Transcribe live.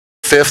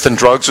35th and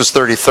drugs was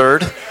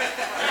 33rd?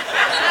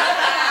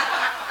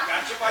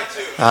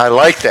 I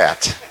like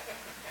that.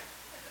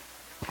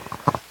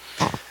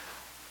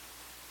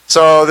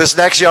 So this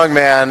next young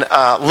man,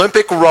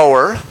 Olympic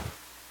rower,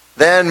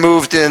 then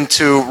moved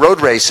into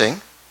road racing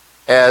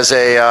as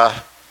a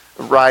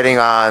riding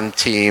on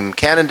Team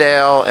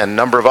Cannondale and a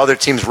number of other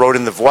teams, rode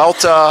in the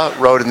Vuelta,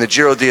 rode in the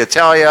Giro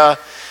d'Italia,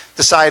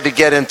 decided to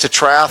get into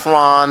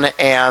triathlon,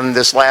 and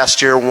this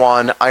last year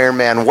won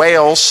Ironman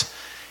Wales,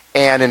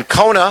 and in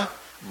Kona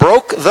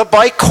broke the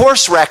bike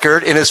course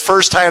record in his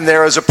first time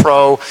there as a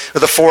pro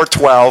with a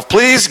 4:12.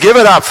 Please give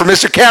it up for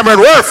Mr. Cameron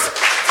Wurf.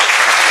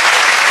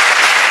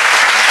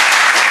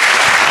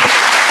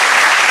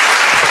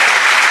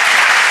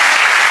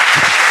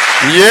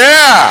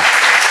 Yeah.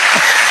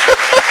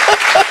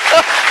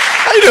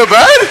 How you doing,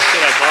 bud?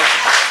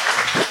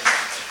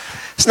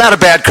 It's not a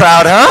bad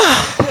crowd,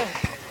 huh?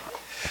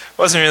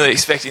 Wasn't really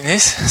expecting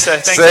this, so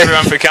thanks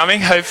everyone for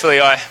coming.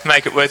 Hopefully I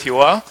make it worth your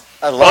while.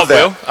 I love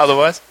that. Will,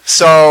 otherwise.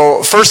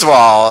 So, first of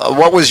all,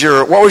 what was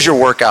your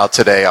workout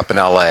today up in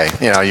LA?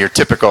 You know, your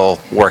typical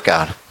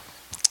workout.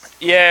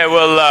 Yeah,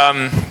 well,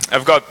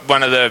 I've got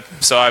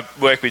so I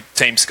work with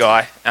Team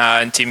Sky,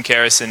 and Tim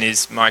Kerrison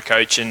is my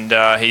coach, and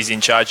he's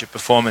in charge of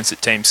performance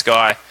at Team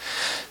Sky.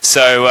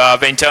 So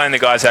I've been telling the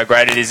guys how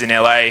great it is in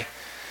LA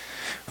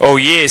all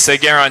year. So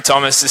Geraint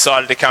Thomas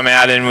decided to come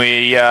out, and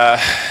we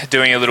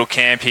doing a little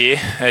camp here.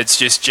 It's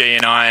just G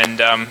and I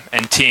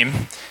and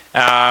Tim.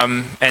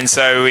 And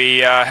so we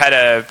had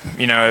a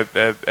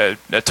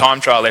time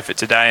trial effort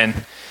today,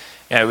 and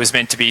it was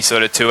meant to be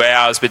sort of 2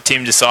 hours, but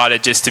Tim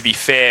decided, just to be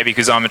fair,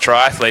 because I'm a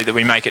triathlete, that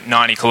we make it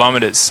 90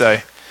 kilometres.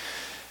 So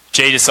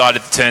G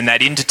decided to turn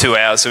that into 2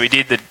 hours. So we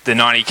did the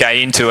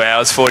 90k in 2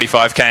 hours,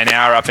 45k an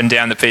hour up and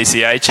down the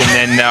PCH,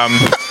 and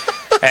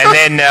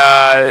then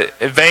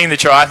being the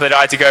triathlete,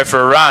 I had to go for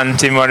a run.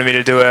 Tim wanted me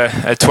to do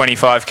a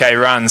 25k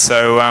run,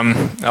 so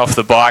off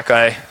the bike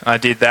I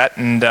did that,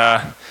 and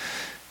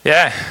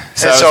yeah,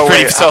 so it was a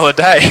pretty solid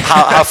day.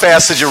 how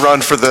fast did you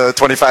run for the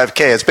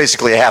 25K? It's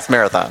basically a half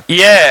marathon.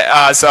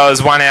 Yeah, so I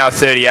was 1 hour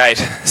 38,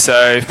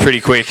 so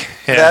pretty quick.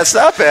 Yeah. That's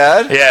not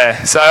bad.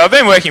 Yeah, so I've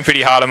been working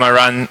pretty hard on my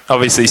run,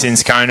 obviously,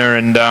 since Kona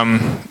and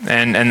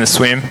the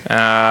swim,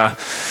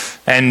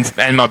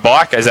 and my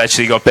bike has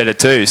actually got better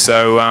too.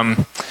 So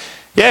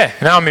yeah,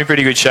 no, I'm in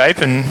pretty good shape,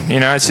 and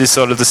it's just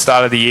sort of the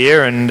start of the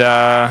year, and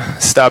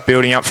start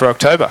building up for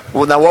October.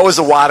 Well, now what was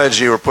the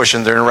wattage you were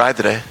pushing during the ride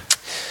today?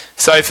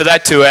 So for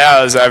that 2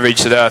 hours, I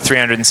averaged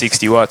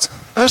 360 watts.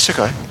 That's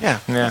okay. Yeah,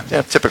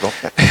 typical.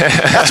 Yeah.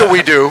 That's what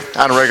we do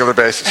on a regular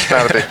basis.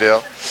 Not a big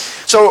deal.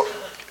 So,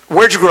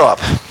 where'd you grow up?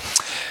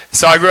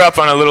 So I grew up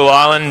on a little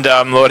island,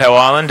 Lord Howe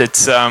Island.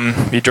 It's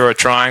you draw a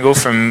triangle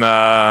from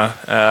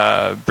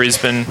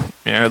Brisbane,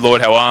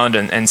 Lord Howe Island,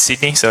 and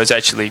Sydney. So it's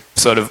actually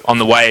sort of on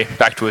the way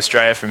back to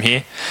Australia from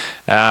here.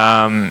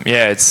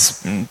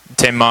 It's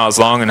 10 miles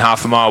long and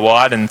half a mile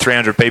wide, and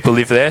 300 people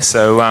live there.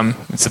 So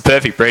it's a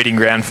perfect breeding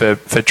ground for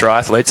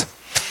triathletes.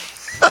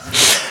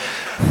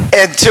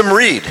 And Tim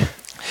Reed.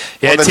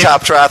 One of the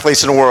top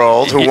triathletes in the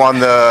world, who won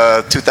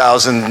the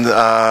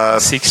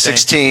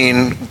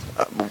 2016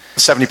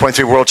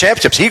 70.3 World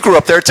Championships. He grew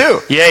up there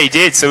too. Yeah, he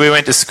did. So we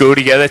went to school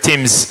together.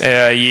 Tim's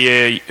a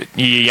year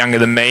younger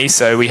than me,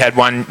 so we had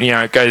one,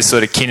 go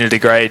sort of kinder to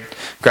grade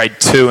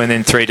 2 and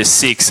then 3 to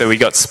 6. So we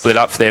got split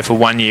up there for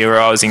 1 year where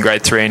I was in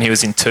grade 3 and he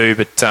was in 2.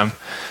 But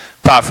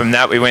apart from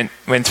that, we went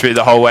through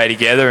the whole way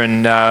together,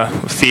 and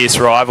fierce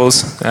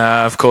rivals,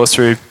 of course,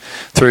 through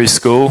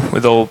school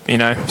with all,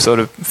 sort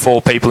of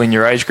 4 people in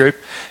your age group.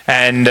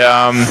 And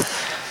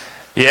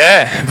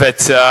but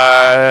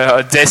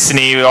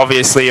destiny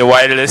obviously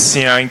awaited us,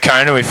 in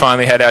Kona. We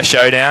finally had our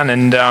showdown,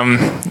 and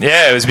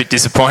it was a bit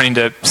disappointing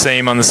to see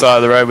him on the side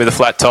of the road with a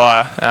flat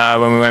tyre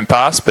when we went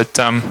past. But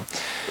I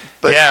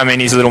mean,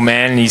 he's a little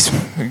man, and he's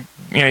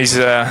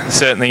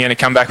certainly going to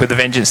come back with a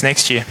vengeance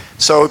next year.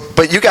 So,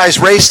 but you guys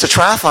raced a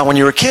triathlon when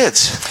you were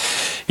kids.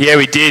 Yeah,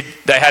 we did.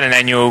 They had an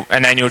annual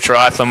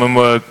triathlon when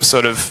we were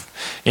sort of,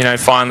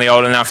 finally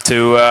old enough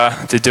to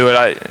do it.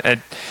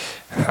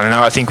 I don't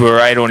know, I think we were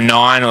 8 or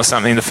 9 or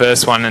something, the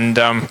first one, and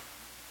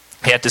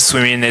he had to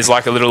swim in. There's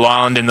like a little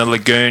island in the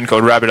lagoon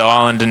called Rabbit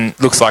Island, and it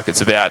looks like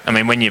it's about,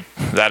 when you're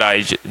that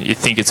age, you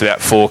think it's about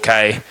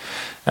 4K.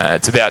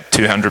 It's about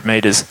 200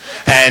 metres.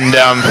 And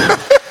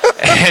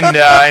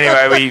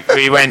anyway,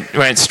 we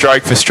went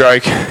stroke for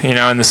stroke,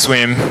 in the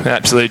swim,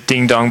 absolute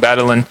ding-dong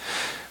battle, and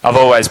I've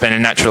always been a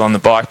natural on the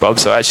bike, Bob,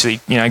 so I actually,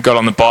 got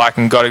on the bike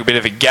and got a bit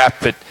of a gap.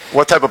 But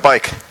what type of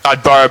bike?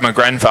 I'd borrowed my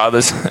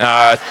grandfather's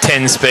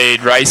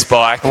 10-speed race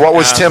bike. What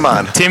was Tim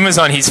on? Tim was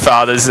on his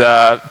father's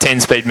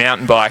 10-speed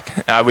mountain bike,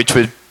 which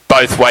was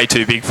both way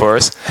too big for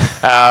us.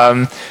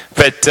 I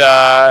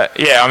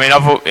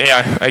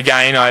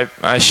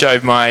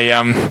showed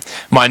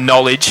my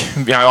knowledge.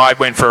 I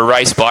went for a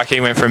race bike,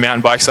 he went for a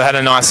mountain bike, so I had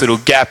a nice little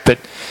gap, but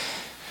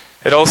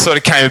it all sort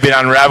of came a bit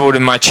unravelled,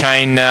 and my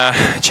chain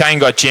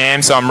got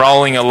jammed, so I'm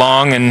rolling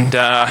along, and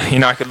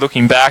I could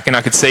looking back and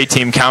I could see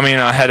Tim coming,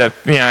 and I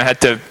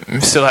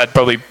still had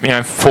probably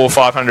 400 or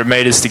 500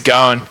 metres to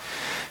go, and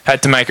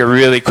had to make a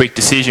really quick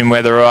decision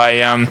whether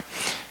I,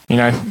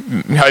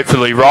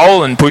 hopefully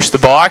roll and push the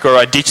bike, or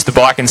I ditch the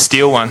bike and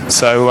steal one.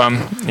 So,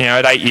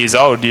 at 8 years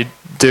old, you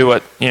do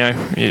what,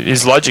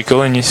 is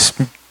logical, and you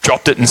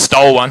dropped it and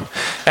stole one.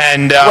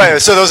 And wait,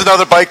 so there was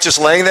another bike just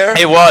laying there?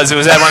 It was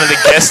at one of the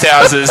guest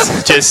houses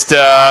just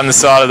on the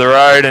side of the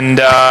road. And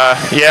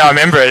I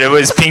remember it. It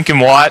was pink and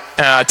white.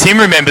 Tim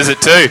remembers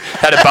it too.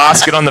 Had a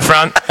basket on the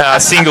front,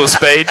 single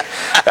speed.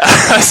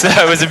 So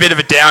it was a bit of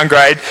a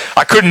downgrade.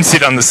 I couldn't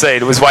sit on the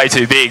seat. It was way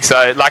too big.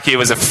 So lucky it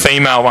was a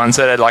female one,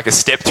 so it had like a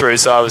step through.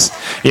 So I was,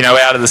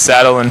 out of the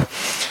saddle, and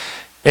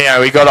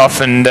we got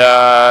off and,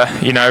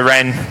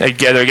 ran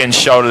together again,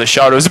 shoulder to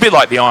shoulder. It was a bit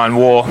like the Iron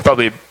War,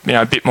 probably,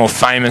 a bit more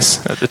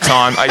famous at the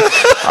time. I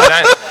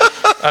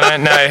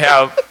don't know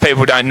how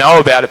people don't know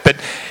about it, but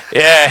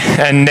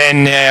and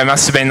then it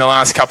must have been the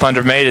last couple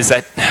hundred metres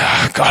that,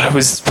 it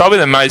was probably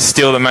the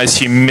most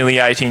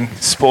humiliating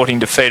sporting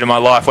defeat of my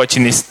life,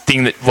 watching this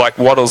thing that like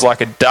waddles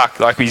like a duck,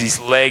 like with his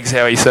legs,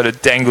 how he sort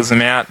of dangles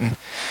them out, and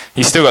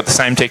he's still got the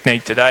same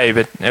technique today,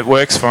 but it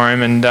works for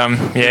him. And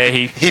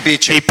he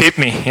beat you. He pipped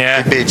me.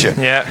 Yeah, he beat you.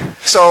 Yeah.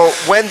 So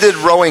when did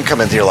rowing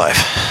come into your life?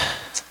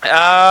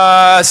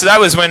 So that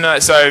was when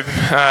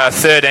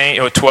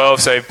 13 or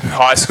 12, so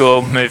high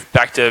school, moved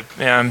back to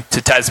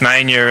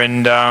Tasmania,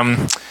 and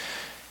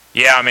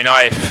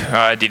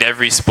I did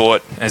every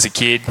sport as a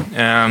kid,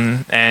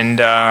 and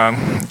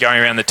going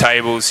around the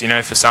tables,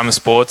 for summer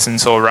sports, and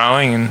saw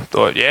rowing and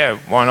thought,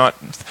 why not?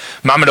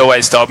 Mum had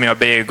always told me I'd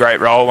be a great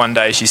rower one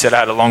day. She said I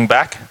had a long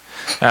back.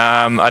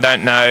 I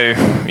don't know,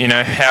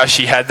 how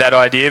she had that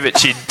idea, but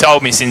she'd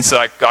told me since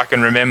I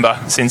can remember,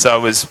 since I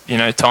was,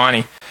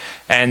 tiny.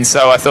 And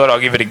so I thought I'll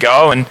give it a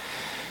go. And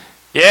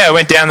I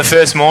went down the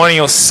first morning.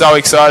 I was so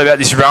excited about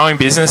this rowing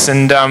business,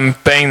 and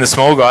being the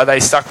small guy, they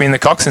stuck me in the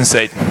coxswain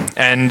seat.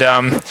 And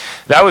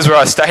that was where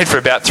I stayed for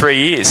about 3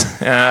 years.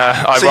 So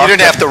you didn't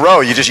have to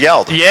row, you just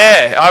yelled?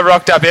 Yeah, I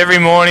rocked up every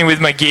morning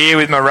with my gear,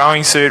 with my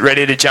rowing suit,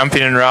 ready to jump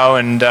in and row,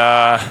 and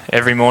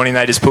every morning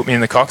they just put me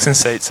in the coxswain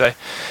seat. So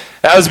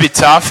that was a bit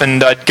tough,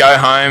 and I'd go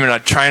home and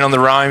I'd train on the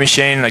rowing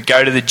machine, and I'd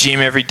go to the gym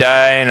every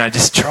day, and I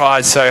just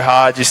tried so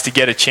hard just to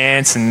get a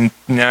chance, and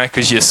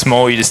because you're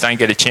small, you just don't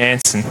get a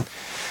chance. And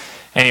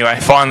anyway,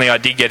 finally I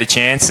did get a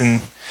chance,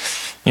 and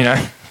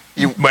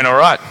you went all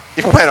right.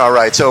 It went all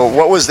right. So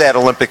what was that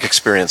Olympic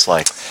experience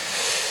like?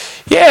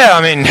 Yeah,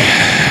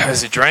 it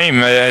was a dream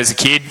as a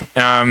kid.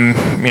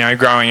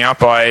 Growing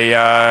up,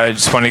 I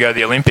just wanted to go to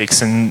the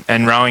Olympics, and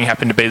rowing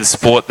happened to be the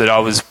sport that I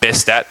was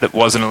best at that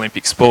was an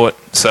Olympic sport.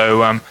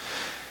 So I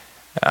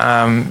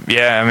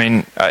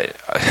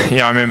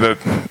remember,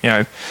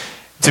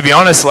 to be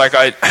honest, like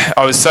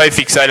I was so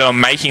fixated on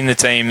making the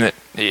team that,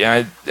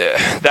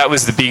 that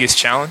was the biggest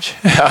challenge.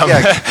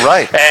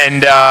 Right.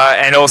 And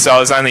also I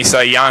was only so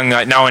young,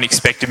 like no one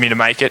expected me to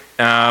make it,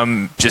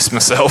 just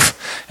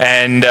myself.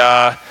 And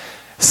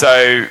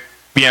so,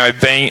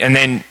 being and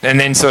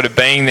then sort of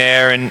being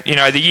there, and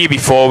the year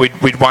before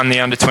we'd won the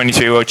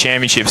under-23 World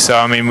Championship.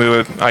 So we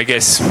were, I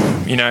guess,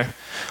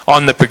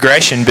 on the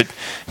progression, but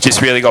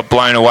just really got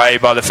blown away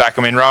by the fact.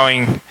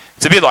 Rowing,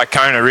 it's a bit like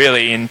Kona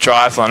really in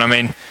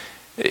triathlon.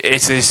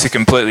 It's a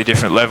completely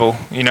different level.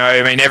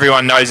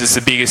 Everyone knows it's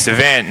the biggest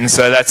event, and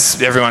so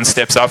everyone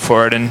steps up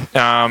for it. And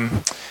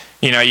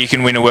you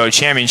can win a world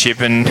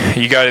championship, and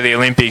you go to the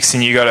Olympics,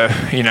 and you got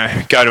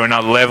to go to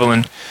another level.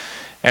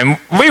 And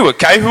we were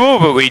capable,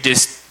 but we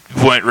just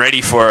weren't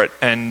ready for it,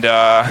 and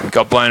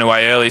got blown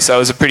away early. So it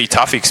was a pretty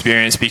tough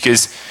experience,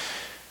 because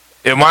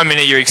in 1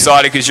 minute you're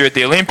excited because you're at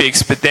the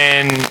Olympics, but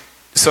then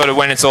sort of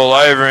when it's all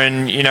over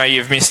and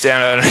you've missed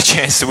out on a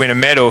chance to win a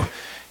medal,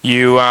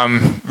 you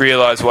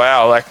realise,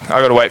 wow, like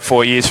I got to wait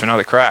 4 years for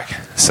another crack.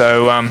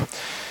 So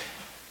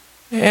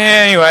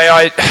anyway,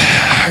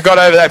 I got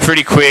over that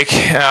pretty quick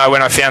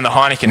when I found the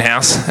Heineken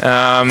house.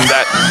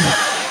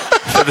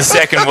 For the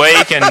second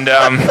week, and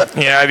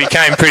I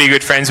became pretty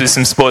good friends with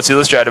some Sports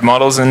Illustrated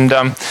models, and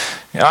I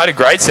had a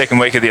great second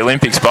week of the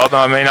Olympics, Bob.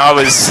 I may not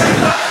have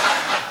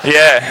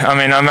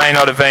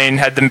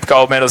had the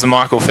gold medals of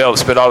Michael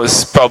Phelps, but I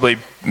was probably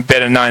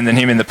better known than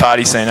him in the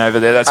party scene over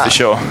there, that's for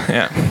sure.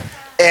 Yeah.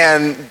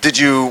 And did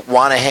you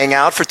want to hang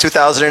out for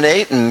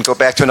 2008 and go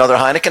back to another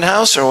Heineken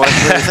house, or what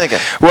were you thinking?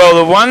 Well,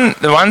 the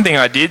one thing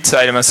I did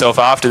say to myself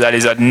after that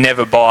is I'd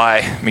never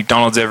buy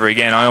McDonald's ever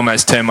again. I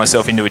almost turned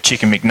myself into a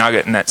chicken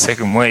McNugget in that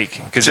second week,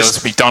 because there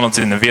was McDonald's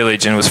in the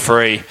village and it was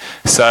free.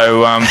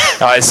 So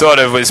I sort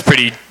of was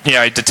pretty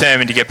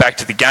determined to get back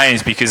to the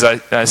games, because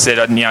I said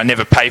I'd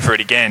never pay for it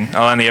again.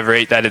 I'll only ever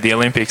eat that at the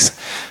Olympics.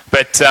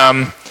 But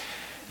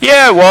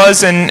yeah, it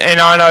was, and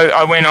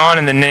I went on,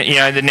 and the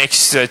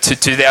next to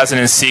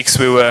 2006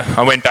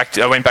 I went back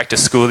to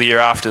school the year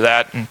after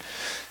that,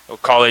 or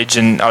college,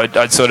 and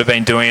I'd sort of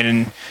been doing it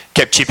and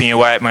kept chipping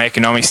away at my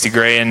economics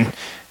degree. And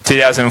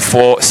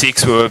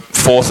 2006 we were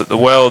fourth at the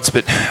Worlds,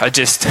 but I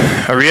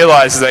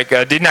realised like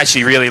I didn't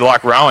actually really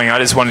like rowing. I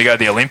just wanted to go to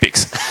the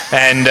Olympics,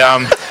 and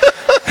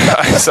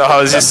so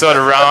I was just sort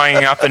of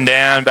rowing up and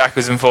down,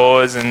 backwards and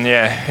forwards, and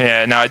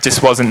it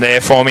just wasn't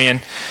there for me. And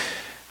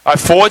I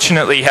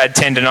fortunately had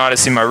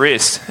tendonitis in my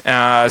wrist,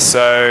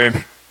 so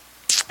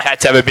had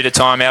to have a bit of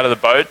time out of the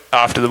boat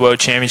after the World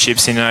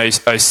Championships in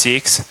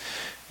 2006,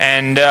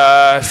 and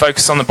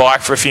focused on the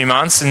bike for a few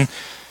months, and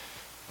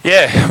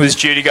was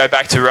due to go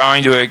back to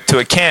rowing to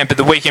a camp, but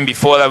the weekend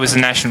before that was the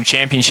national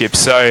championship,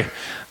 so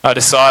I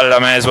decided I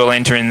may as well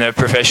enter in the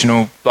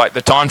professional, like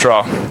the time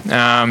trial.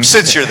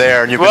 Since you're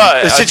there,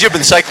 and since you've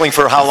been cycling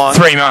for how long?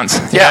 3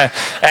 months. Yeah.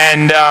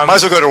 And might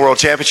as well go to World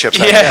Championships.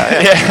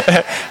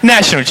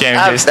 National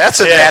championships. That's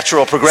a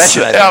natural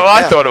progression.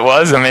 I thought it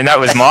was. I mean,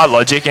 that was my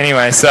logic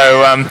anyway.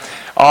 So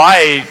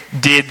I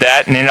did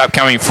that and ended up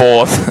coming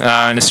fourth.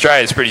 And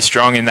Australia's pretty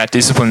strong in that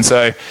discipline.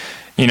 So,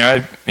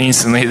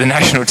 instantly the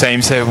national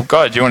team said, "Well,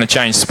 God, do you want to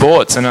change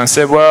sports?" And I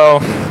said,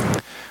 "Well,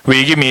 will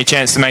you give me a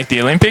chance to make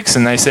the Olympics?"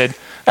 And they said,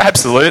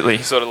 "Absolutely,"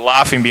 sort of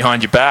laughing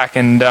behind your back,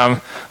 and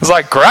I was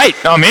like, "Great,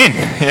 I'm in."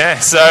 Yeah,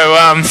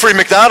 so free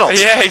McDonald's.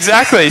 Yeah,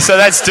 exactly. So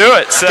let's do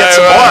it. So get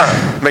some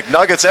more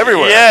McNuggets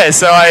everywhere. Yeah,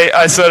 so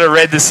I sort of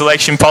read the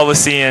selection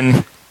policy,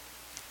 and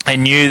I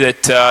knew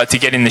that to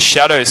get in the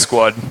shadow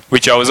squad,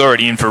 which I was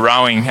already in for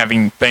rowing,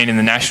 having been in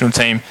the national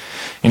team,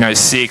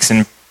 6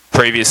 and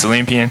previous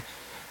Olympian,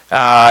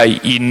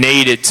 you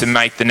needed to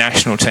make the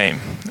national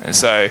team, and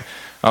so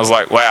I was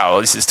like,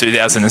 wow, this is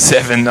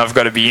 2007. I've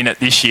got to be in it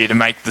this year to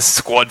make the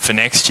squad for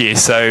next year.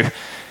 So,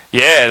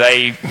 yeah,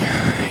 they,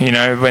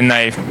 when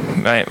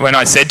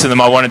I said to them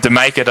I wanted to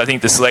make it, I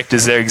think the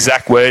selectors, their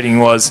exact wording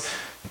was,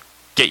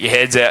 get your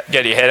head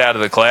out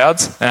of the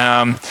clouds.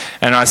 And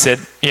I said,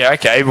 yeah,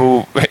 okay,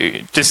 well,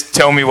 just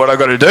tell me what I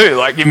got to do.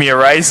 Like, give me a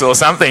race or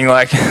something.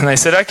 And they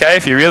said, okay,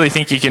 if you really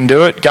think you can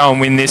do it, go and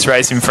win this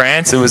race in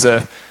France. It was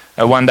a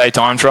one-day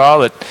time trial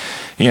that,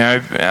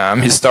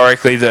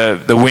 historically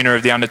the winner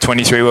of the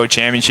under-23 World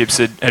Championships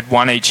had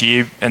won each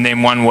year and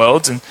then won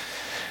Worlds, and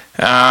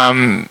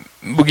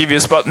we'll give you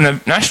a spot in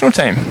the national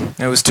team.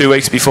 It was 2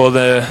 weeks before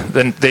the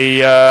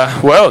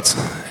Worlds.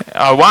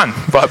 I won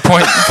by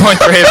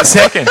 0.3 of a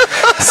second.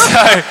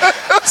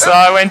 So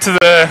I went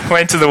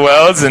to the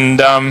Worlds, and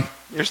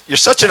you're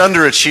such an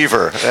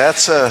underachiever.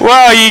 That's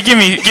well, you give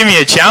me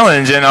a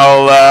challenge, and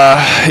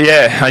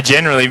I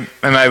generally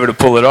am able to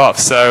pull it off.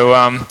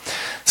 So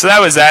that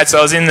was that. So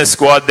I was in the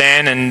squad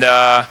then, and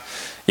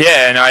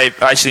and I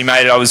actually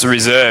made it. I was a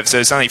reserve, so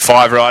it's only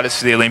 5 riders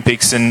for the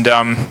Olympics, and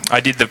I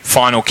did the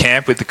final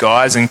camp with the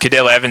guys. And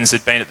Cadell Evans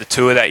had been at the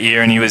tour that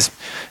year, and he was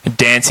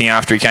dancing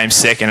after he came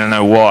second. I don't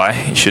know why,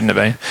 he shouldn't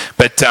have been,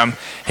 but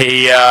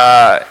he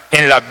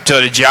ended up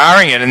sort of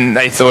jarring it, and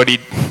they thought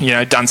he'd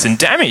done some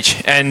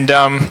damage. And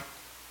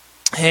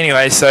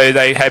anyway, so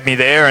they had me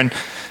there, and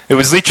it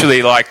was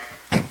literally like,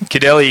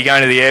 Cadell, are you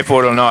going to the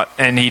airport or not?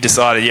 And he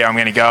decided, yeah, I'm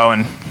going to go,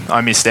 and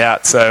I missed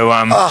out. So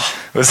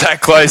it was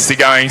that close to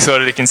going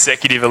sort of to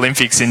consecutive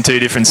Olympics in 2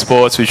 different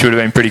sports, which would have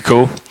been pretty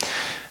cool.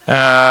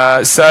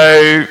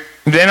 So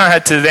then I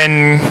had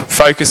to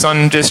focus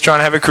on just trying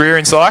to have a career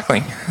in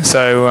cycling.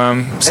 So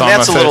and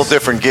that's a little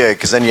different gig,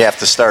 because then you have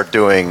to start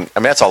doing,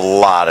 that's a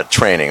lot of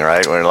training,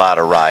 right? Or a lot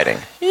of riding.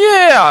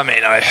 Yeah,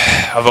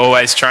 I've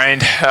always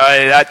trained.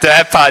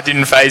 That part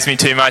didn't faze me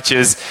too much. It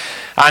was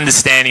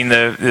understanding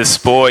the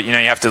sport. You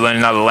have to learn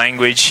another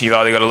language. You've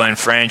either got to learn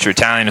French or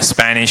Italian or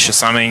Spanish or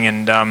something.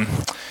 And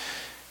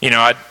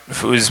I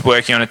was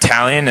working on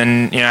Italian,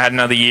 and had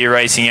another year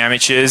racing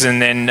amateurs,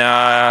 and then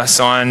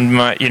signed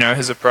my,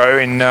 as a pro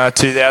in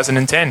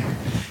 2010.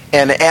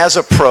 And as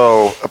a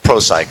pro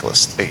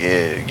cyclist,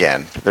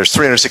 again, there's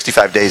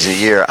 365 days a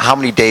year. How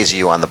many days are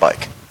you on the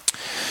bike?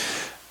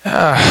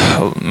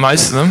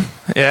 Most of them.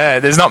 Yeah,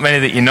 there's not many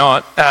that you're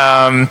not.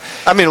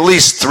 At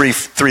least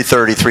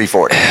 330,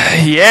 340.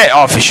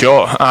 Yeah, for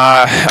sure.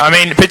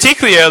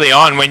 Particularly early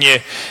on when you're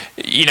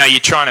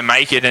trying to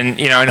make it, and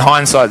in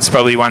hindsight, it's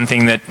probably one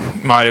thing that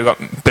might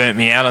have burnt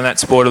me out on that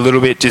sport a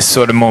little bit, just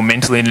sort of more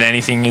mentally than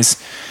anything, is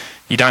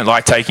you don't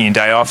like taking a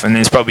day off, and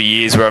there's probably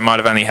years where I might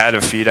have only had a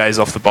few days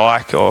off the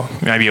bike, or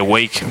maybe a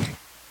week.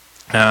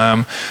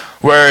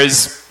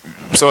 Whereas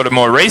sort of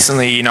more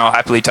recently, I'll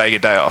happily take a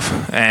day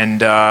off, and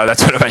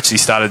that's what I've actually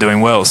started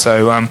doing well.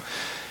 So,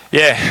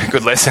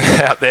 good lesson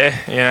out there.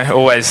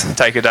 Always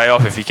take a day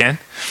off if you can.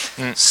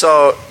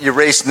 So you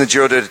raced in the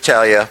Giro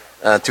d'Italia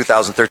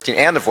 2013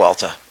 and the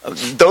Vuelta.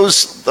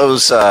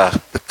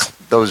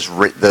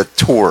 The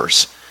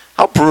tours.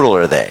 How brutal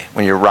are they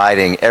when you're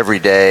riding every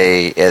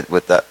day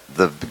with the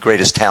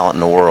greatest talent in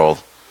the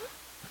world?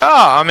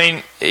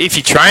 If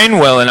you train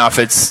well enough,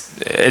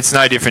 it's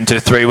no different to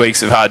 3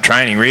 weeks of hard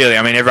training, really.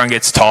 Everyone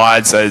gets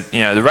tired, so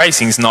the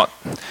racing's not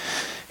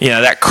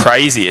that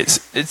crazy. It's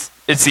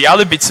the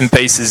other bits and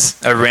pieces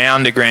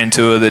around a Grand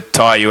Tour that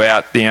tire you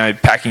out.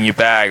 Packing your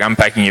bag,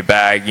 unpacking your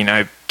bag.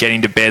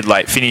 Getting to bed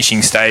late,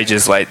 finishing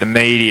stages late. The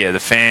media, the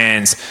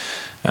fans,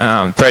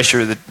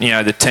 pressure of the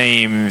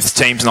team. If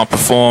the team's not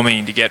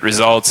performing to get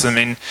results.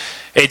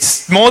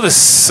 It's more the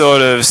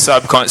sort of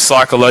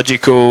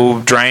psychological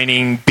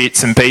draining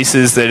bits and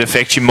pieces that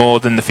affect you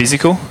more than the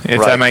physical, if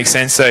that makes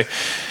sense. So,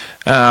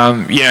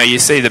 you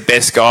see the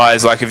best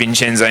guys like a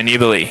Vincenzo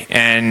Nibali,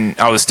 and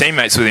I was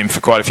teammates with him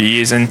for quite a few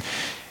years, and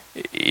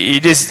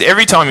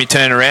every time you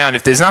turn around,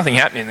 if there's nothing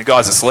happening, the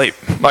guy's asleep.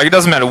 Like, it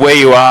doesn't matter where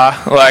you are.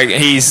 Like,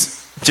 he's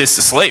just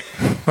asleep.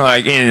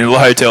 Like, in the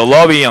hotel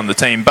lobby, on the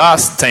team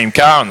bus, the team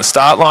car, on the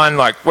start line,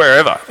 like,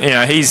 wherever.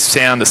 He's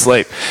sound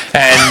asleep.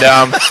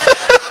 And,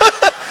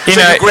 you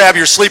grab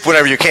your sleep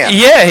whenever you can.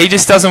 Yeah, he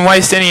just doesn't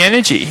waste any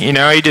energy. He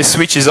just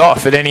switches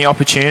off at any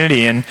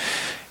opportunity. And,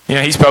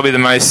 he's probably the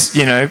most,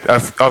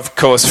 of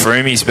course,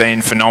 Froome's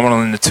been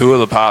phenomenal in the Tour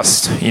the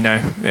past,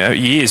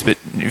 years. But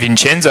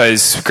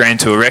Vincenzo's Grand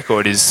Tour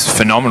record is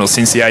phenomenal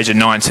since the age of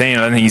 19.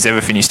 I don't think he's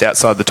ever finished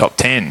outside the top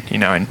 10,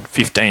 in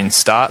 15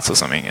 starts or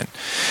something. And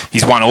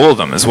he's won all of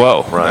them as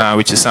well, right.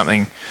 Which is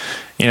something,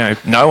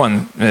 no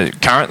one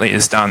currently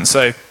has done.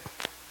 So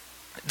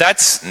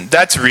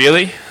that's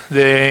really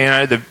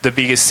the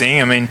biggest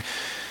thing. I mean,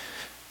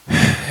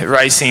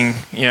 racing,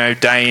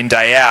 day in,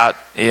 day out,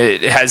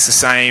 it has the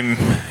same,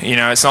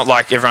 it's not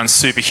like everyone's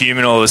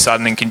superhuman all of a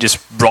sudden and can just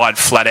ride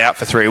flat out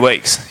for 3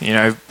 weeks.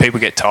 People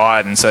get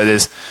tired, and so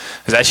there's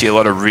actually a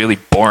lot of really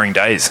boring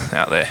days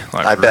out there.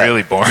 Like, I bet.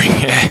 Really boring,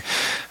 yeah.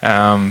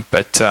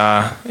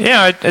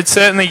 It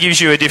certainly gives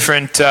you a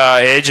different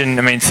edge. And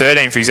I mean,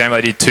 13, for example,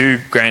 I did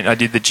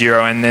the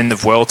Giro and then the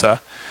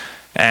Vuelta,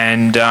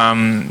 and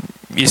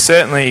you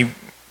certainly,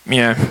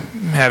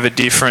 have a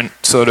different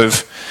sort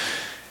of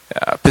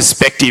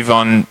perspective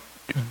on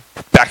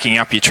backing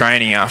up your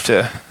training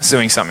after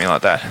doing something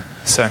like that.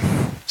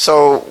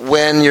 So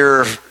when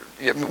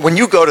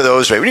you go to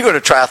those races, when you go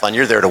to triathlon,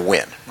 you're there to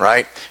win,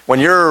 right? When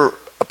you're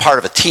a part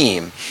of a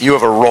team, you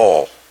have a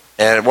role.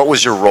 And what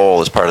was your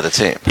role as part of the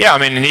team? Yeah, I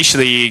mean,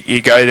 initially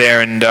you go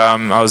there, and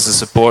I was a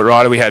support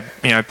rider. We had,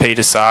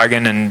 Peter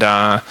Sagan and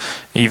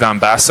Ivan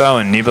Basso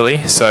and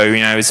Nibali. So,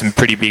 there's some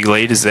pretty big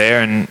leaders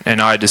there,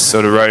 and I just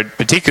sort of rode,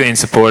 particularly in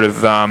support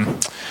of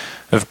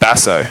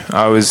Basso.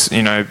 I was,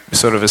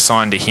 sort of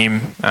assigned to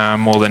him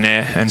more than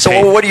Air. And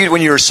so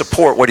when you're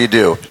support, what do you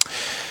do?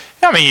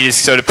 I mean, you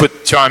just sort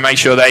of try and make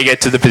sure they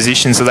get to the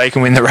position so they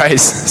can win the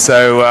race.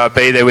 So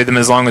be there with them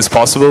as long as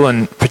possible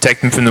and protect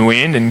them from the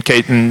wind and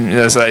keep them,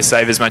 as they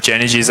save as much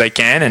energy as they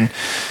can,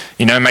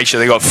 and make sure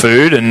they got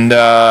food. And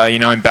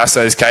in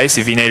Basso's case,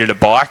 if he needed a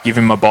bike, give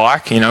him a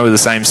bike, with the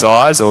same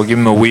size, or give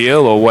him a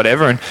wheel or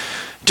whatever, and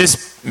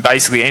just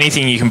basically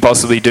anything you can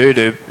possibly do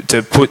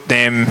to put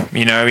them,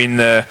 in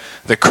the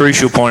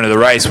crucial point of the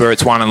race where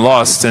it's won and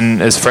lost,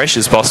 and as fresh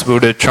as possible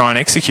to try and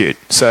execute.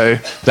 So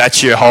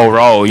that's your whole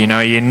role.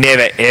 You're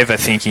never ever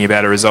thinking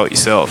about a result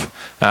yourself.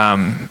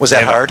 Was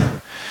that hard?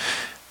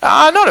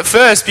 Not at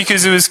first,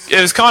 because it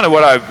was kind of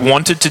what I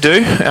wanted to do.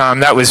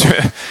 That was,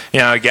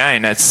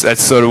 again,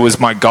 that's sort of was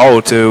my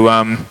goal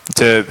to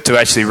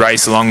actually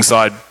race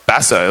alongside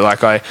Basso.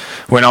 Like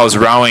when I was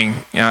rowing,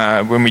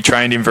 when we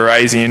trained in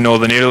Varese in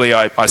northern Italy,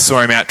 I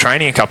saw him out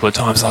training a couple of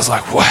times. I was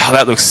like, wow,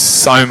 that looks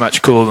so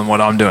much cooler than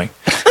what I'm doing.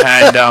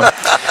 And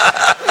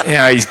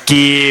his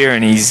gear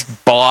and his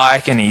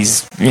bike and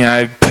his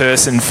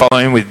person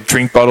following with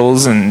drink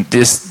bottles and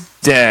just.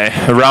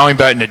 Yeah, a rowing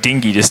boat and a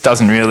dinghy just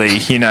doesn't really,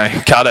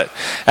 cut it.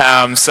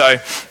 So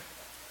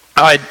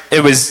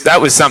that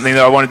was something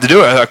that I wanted to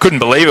do. I couldn't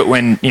believe it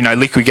when,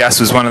 Liquid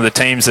Gas was one of the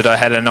teams that I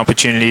had an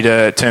opportunity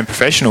to turn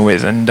professional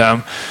with. And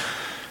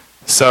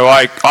so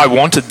I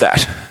wanted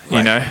that,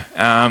 Right.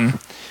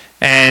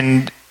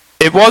 And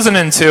it wasn't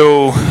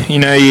until,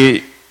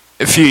 a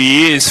few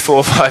years, 4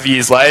 or 5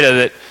 years later,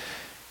 that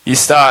you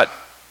start...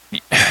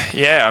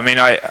 Yeah, I mean,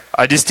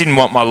 I just didn't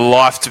want my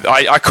life to...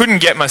 I couldn't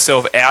get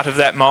myself out of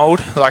that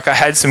mould. Like, I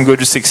had some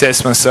good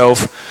success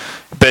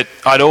myself, but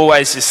I'd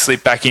always just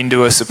slip back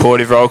into a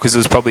supportive role because it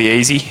was probably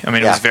easy. I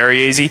mean, It was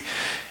very easy.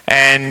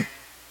 And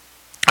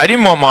I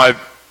didn't want my,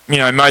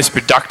 most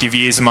productive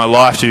years of my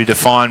life to be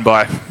defined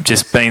by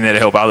just being there to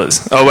help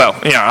others. Oh, well,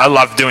 I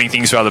love doing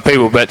things for other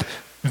people, but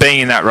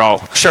being in that role.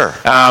 Sure.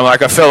 I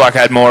felt like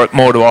I had more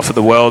to offer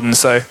the world, and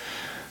so...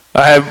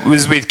 I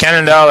was with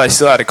Cannondale. They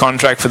still had a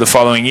contract for the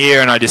following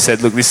year, and I just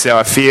said, look, this is how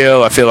I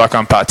feel. I feel like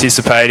I'm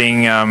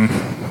participating.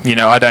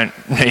 I don't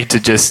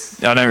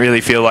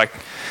really feel like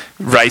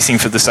racing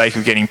for the sake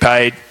of getting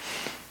paid.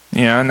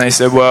 And they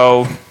said,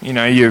 well,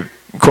 you're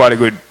quite a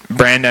good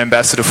brand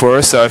ambassador for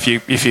us, so if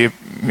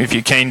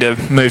you're keen to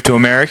move to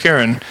America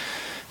and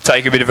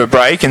take a bit of a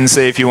break and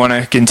see if you want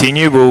to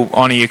continue, we'll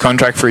honour your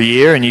contract for a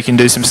year and you can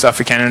do some stuff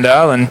for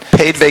Cannondale. And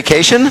paid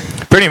vacation?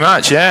 Pretty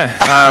much, yeah.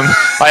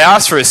 I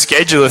asked for a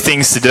schedule of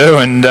things to do,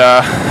 and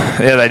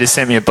they just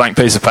sent me a blank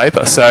piece of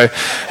paper. So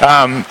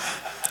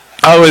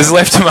I was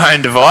left to my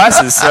own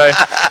devices. So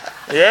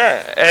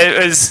yeah,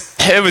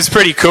 it was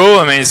pretty cool.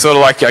 I mean, it's sort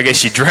of like, I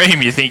guess, you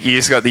dream. You think you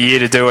just got the year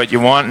to do what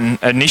you want,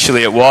 and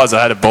initially it was.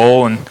 I had a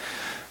ball and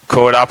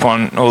caught up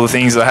on all the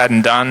things I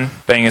hadn't done,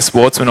 being a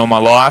sportsman all my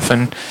life,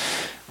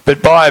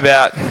 but by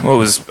about, it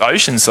was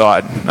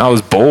Oceanside, I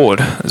was bored.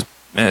 It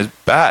was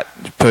bat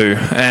poo.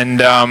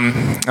 And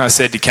I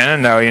said to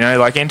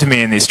Cannondale, enter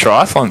me in this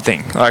triathlon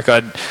thing. Like,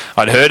 I'd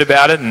heard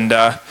about it,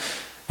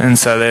 and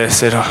so they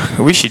said,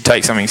 I wish you'd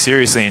take something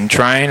seriously and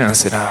train. And I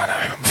said, no,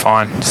 I'm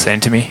fine,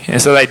 send to me.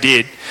 And so they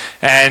did.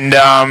 And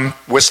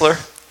Whistler?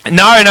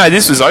 No,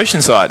 this was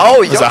Oceanside.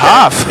 Oh, it was okay. a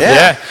half.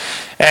 Yeah.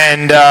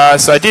 And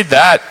so I did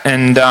that,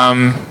 and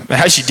I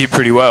actually did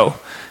pretty well.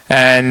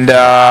 And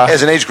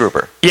as an age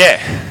grouper.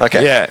 Yeah.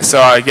 Okay. Yeah. So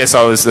I guess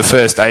I was the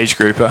first age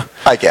grouper.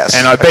 I guess.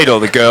 And I beat all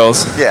the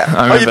girls. Yeah.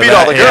 I you beat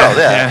all the girls.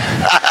 Yeah.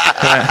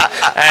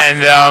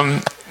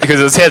 And because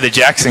it was Heather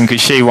Jackson,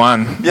 because she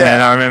won. Yeah.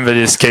 And I remember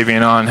just keeping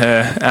an eye on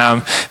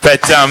her.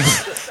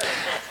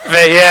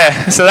 But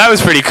yeah, so that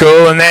was pretty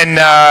cool. And then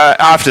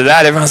after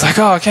that, everyone's like,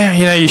 "Oh,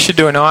 okay, you should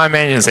do an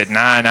Ironman." And I said, "No,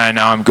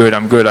 I'm good.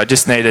 I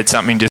just needed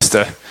something just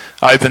to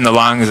open the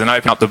lungs and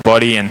open up the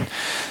body and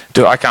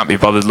I can't be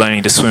bothered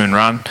learning to swim and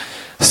run."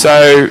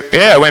 So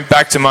yeah, I went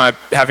back to my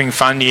having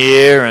fun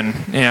year, and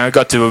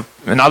got to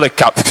another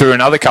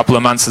couple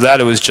of months of that.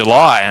 It was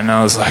July, and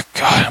I was like,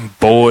 God, I'm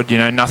bored.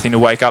 Nothing to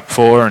wake up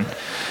for, and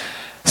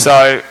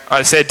so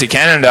I said to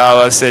Cannondale,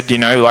 I said,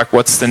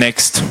 what's the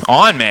next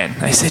Ironman?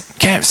 They said,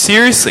 Cam,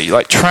 seriously,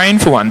 train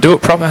for one, do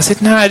it properly. I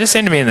said, no, just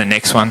send me in the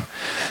next one.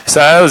 So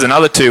that was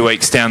another 2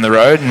 weeks down the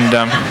road, and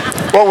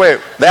well,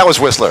 wait, that was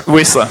Whistler.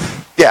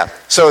 Yeah.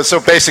 So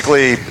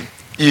basically,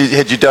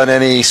 had you done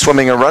any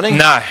swimming or running?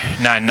 No.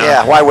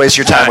 Yeah. Why waste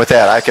your time with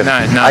that? I can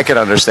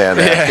understand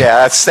that.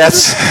 Yeah.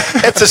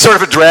 That's a sort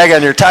of a drag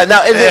on your time.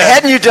 Now,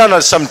 hadn't you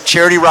done some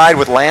charity ride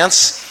with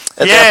Lance?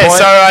 At that point?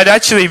 So I'd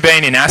actually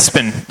been in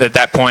Aspen at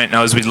that point, and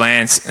I was with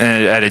Lance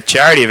at a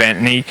charity event,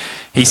 and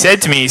he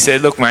said to me,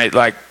 "Look, mate,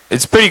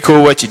 it's pretty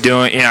cool what you're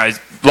doing. A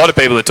lot of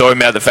people are talking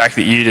about the fact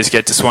that you just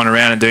get to swan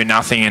around and do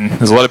nothing, and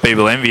there's a lot of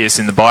people envious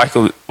in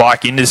the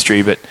bike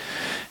industry, but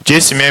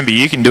just remember,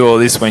 you can do all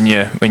this when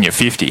you're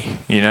 50.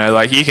 You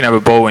can have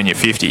a ball when you're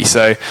 50.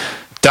 So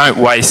don't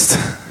waste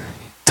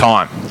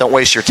time. Don't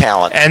waste your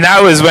talent." And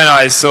that was when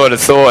I sort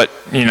of thought,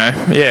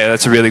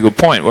 that's a really good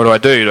point. What do I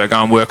do? Do I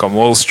go and work on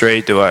Wall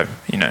Street? Do I,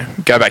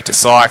 go back to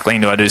cycling?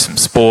 Do I do some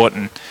sport?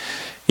 And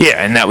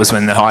and that was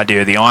when the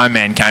idea of the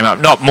Ironman came up.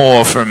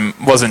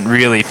 Wasn't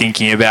really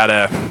thinking about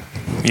a,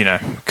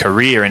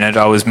 career in it.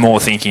 I was more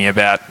thinking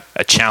about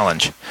a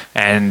challenge.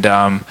 And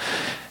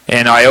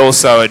I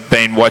also had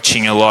been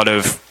watching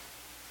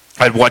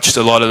I'd watched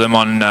a lot of them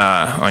on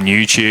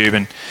YouTube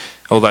and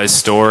all those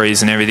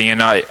stories and everything.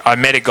 And I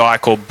met a guy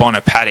called Bonner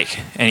Paddock,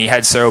 and he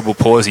had cerebral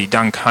palsy,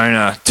 done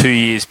Kona 2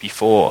 years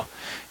before.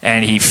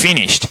 And he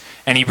finished,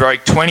 and he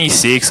broke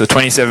 26 or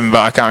 27,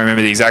 I can't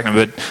remember the exact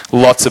number, but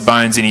lots of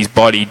bones in his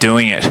body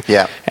doing it.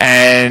 Yeah.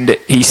 And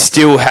he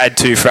still had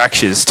 2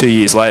 fractures 2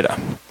 years later.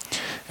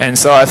 And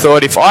so I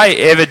thought, if I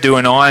ever do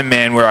an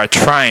Ironman where I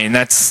train,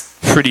 that's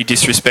pretty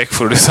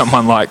disrespectful to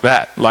someone like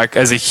that.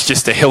 As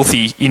just a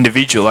healthy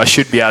individual, I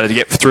should be able to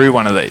get through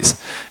one of these.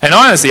 And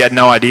I honestly had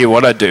no idea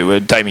what I'd do. It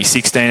would take me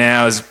 16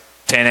 hours,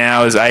 10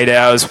 hours, 8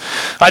 hours.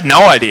 I had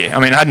no idea.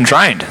 I hadn't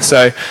trained.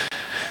 So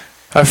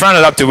I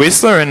fronted up to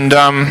Whistler, and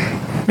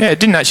it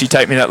didn't actually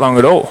take me that long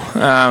at all. So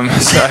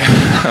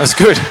that was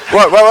good.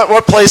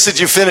 What place did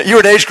you finish? You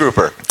were an age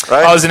grouper,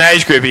 right? I was an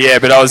age grouper, yeah,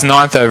 but I was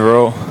 9th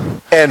overall.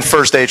 And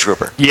first age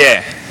grouper.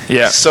 Yeah.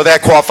 So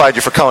that qualified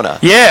you for Kona.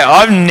 Yeah,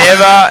 I've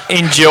never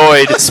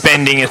enjoyed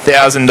spending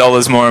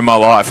 $1,000 more in my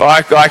life.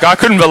 I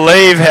couldn't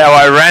believe how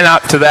I ran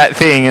up to that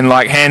thing and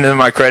handed them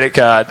my credit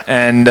card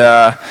and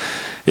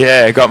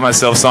got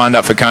myself signed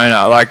up for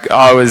Kona.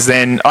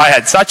 I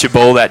had such a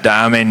ball that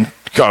day.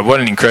 God,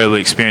 what an incredible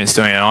experience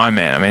doing an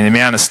Ironman. The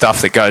amount of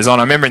stuff that goes on.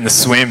 I remember in the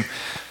swim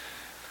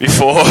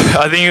before,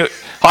 I think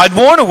I'd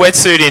worn a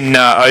wetsuit in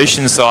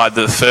Oceanside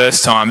the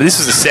first time, but this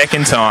was the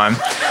second time.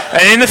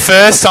 And in the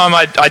first time,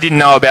 I didn't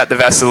know about the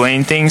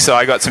Vaseline thing, so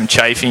I got some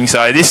chafing.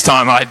 So this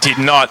time, I did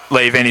not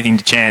leave anything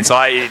to chance.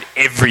 I ate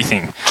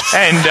everything.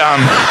 And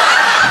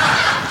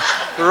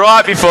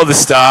right before the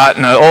start,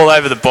 and all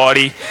over the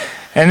body.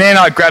 And then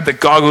I grabbed the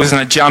goggles and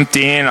I jumped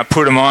in, I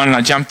put them on and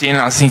I jumped in and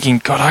I was thinking,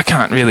 God, I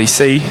can't really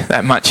see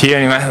that much here.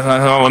 Anyway, I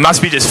thought, oh, it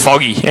must be just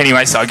foggy.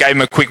 Anyway, so I gave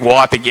him a quick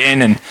wipe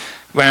again and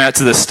went out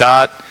to the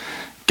start.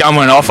 Gun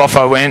went off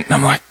I went. And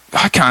I'm like,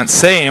 I can't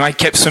see. Anyway,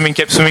 kept swimming.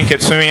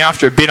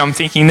 After a bit, I'm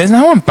thinking, there's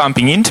no one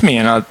bumping into me.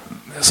 And I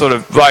sort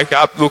of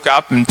look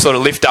up and sort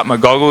of lift up my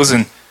goggles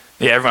and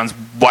everyone's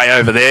way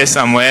over there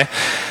somewhere.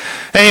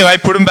 Anyway,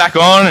 put them back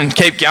on and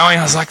keep going.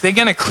 I was like, they're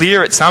going to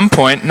clear at some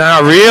point. And then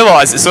I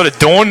realised, it sort of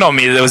dawned on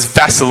me that there was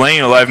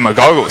Vaseline all over my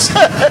goggles.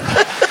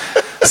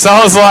 So I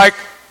was like,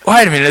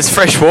 wait a minute, it's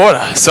fresh water.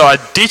 So I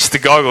ditched the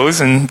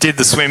goggles and did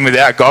the swim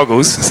without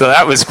goggles. So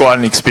that was quite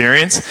an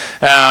experience.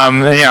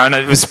 And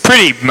it was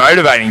pretty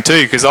motivating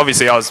too, because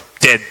obviously I was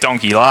dead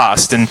donkey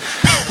last and,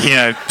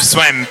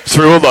 swam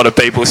through a lot of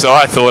people. So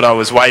I thought I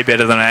was way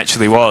better than I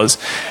actually was.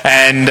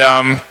 And,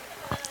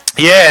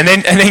 and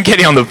then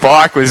getting on the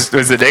bike was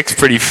the next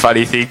pretty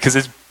funny thing, because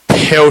it's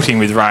pelting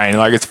with rain,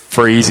 it's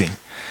freezing.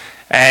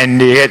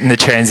 And you get in the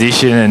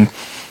transition and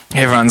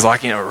everyone's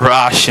in a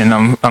rush, and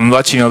I'm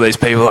watching all these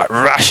people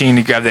rushing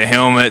to grab their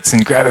helmets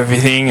and grab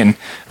everything and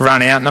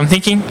run out, and I'm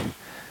thinking,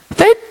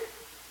 they're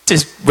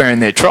just wearing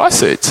their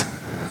tri-suits.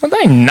 Are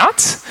they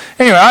nuts?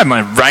 Anyway, I had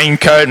my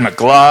raincoat and my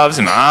gloves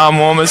and my arm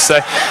warmers, so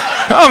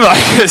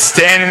I'm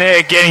standing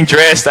there getting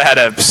dressed. I had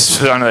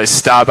one of those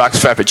Starbucks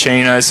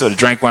Frappuccinos, sort of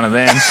drank one of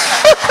them.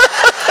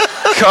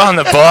 got on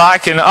the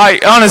bike, and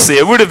honestly,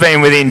 it would have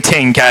been within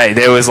 10k.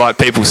 There was like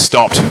people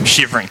stopped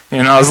shivering,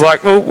 and I was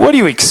like, well, what do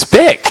you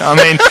expect? I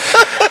mean,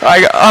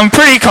 I'm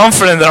pretty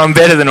confident that I'm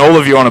better than all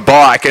of you on a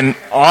bike, and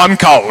I'm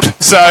cold.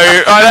 So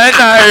I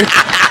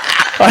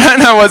don't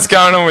know what's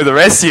going on with the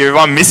rest of you, if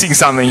I'm missing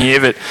something here,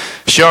 but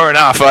sure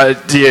enough, I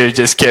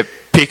just kept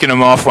picking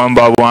them off one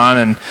by one,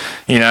 and,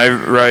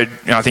 rode,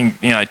 I think,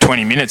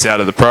 20 minutes out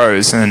of the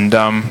pros, and,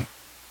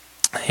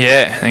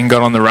 and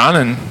got on the run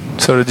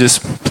and sort of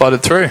just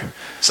plodded through.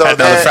 So had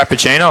another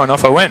Frappuccino, and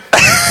off I went.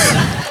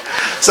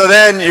 So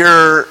then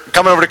you're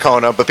coming over to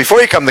Kona, but before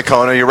you come to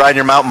Kona, you're riding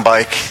your mountain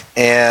bike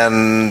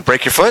and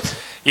break your foot?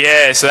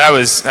 Yeah, so that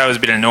was a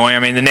bit annoying. I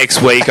mean, the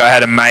next week I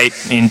had a mate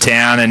in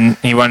town and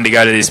he wanted to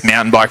go to this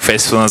mountain bike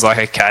festival, and I was like,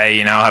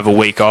 okay, I'll have a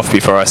week off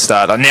before I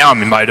start. Now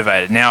I'm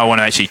motivated. Now I want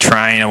to actually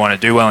train. I want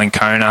to do well in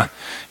Kona.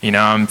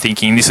 I'm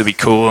thinking this will be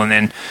cool, and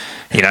then,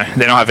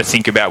 then I'll have to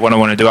think about what I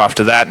want to do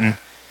after that. And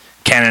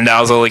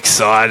Cannondale's all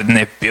excited, and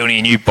they're building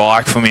a new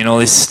bike for me and all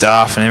this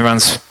stuff, and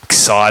everyone's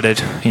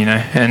excited,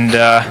 And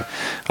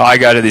I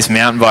go to this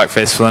mountain bike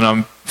festival, and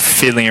I'm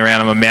fiddling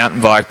around on my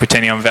mountain bike,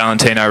 pretending I'm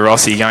Valentino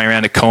Rossi, going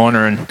around a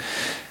corner, and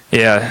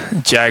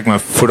jag my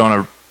foot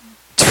on a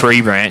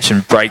tree branch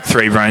and break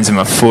 3 bones in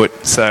my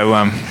foot. So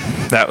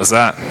that was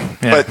that.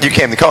 Yeah. But you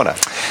came to Kona.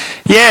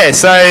 Yeah,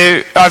 so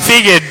I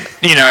figured,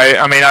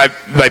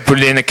 they put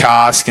it in a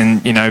cask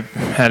and,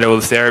 had all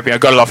the therapy. I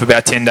got it off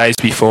about 10 days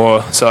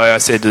before, so I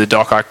said to the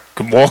doc, I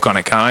can walk on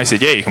it, can't I? He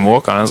said, yeah, you can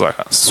walk on it. I was like,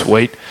 oh,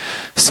 sweet.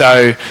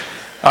 So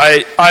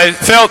I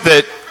felt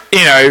that,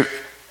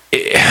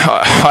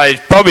 I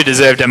probably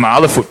deserved to have my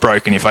other foot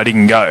broken if I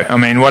didn't go. I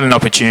mean, what an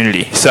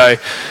opportunity. So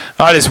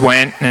I just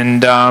went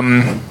and,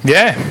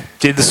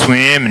 did the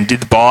swim and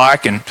did the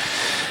bike. And,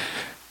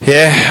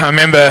 I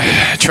remember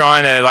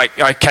trying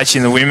to,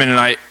 catching the women, and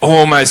I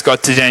almost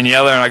got to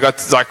Daniela, and I got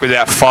to,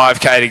 without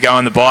 5k to go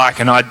on the bike,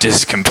 and I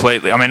just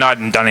completely, I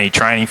hadn't done any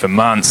training for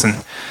months,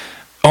 and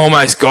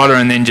almost got her,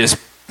 and then just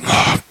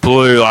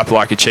blew up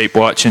like a cheap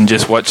watch and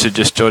just watched it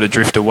just sort of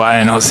drift away.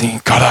 And I was thinking,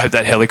 God, I hope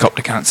that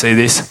helicopter can't see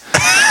this.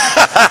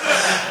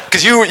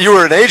 Because you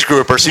were an age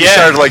grouper, so you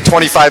started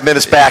 25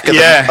 minutes back of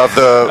the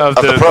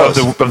pros.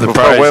 Of the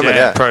pro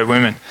women, pro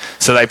women.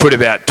 So they put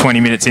about 20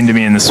 minutes into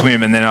me in the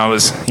swim, and then I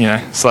was,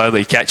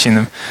 slowly catching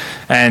them.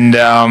 And,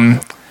 and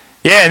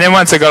then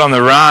once I got on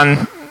the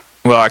run,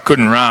 well, I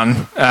couldn't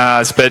run,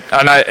 and it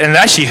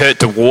actually hurt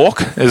to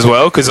walk as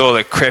well, because all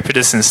the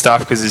crepitus and stuff,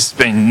 because it's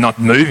been not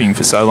moving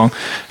for so long.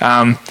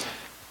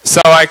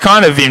 So I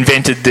kind of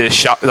invented this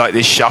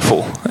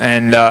shuffle,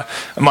 and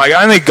my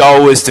only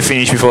goal was to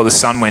finish before the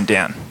sun went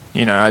down.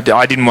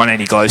 I didn't want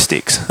any glow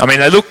sticks. I mean,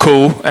 they look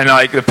cool, and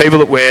the people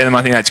that wear them,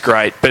 I think that's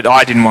great, but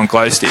I didn't want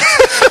glow sticks.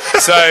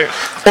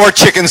 Or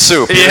chicken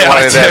soup.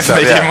 I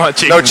definitely didn't want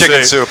chicken soup. No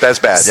chicken soup, that's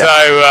bad.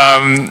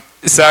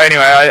 So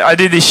anyway, I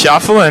did this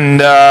shuffle,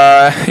 and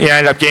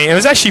ended up getting. It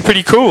was actually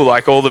pretty cool.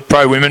 All the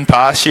pro women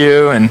pass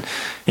you, and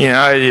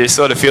you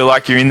sort of feel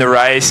like you're in the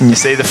race, and you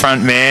see the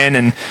front man,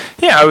 and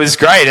it was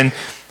great. And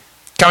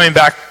coming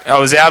back, I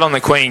was out on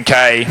the Queen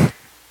K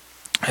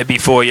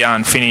before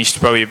Jan finished,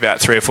 probably about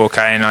 3 or 4k,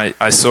 and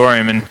I saw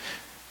him, and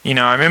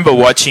I remember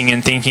watching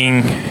and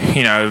thinking,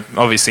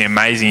 obviously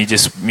amazing.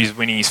 He's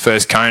winning his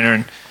first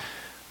Kona,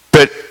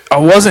 but I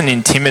wasn't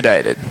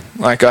intimidated.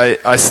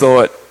 I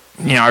thought,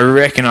 I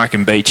reckon I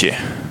can beat you.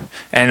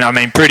 And I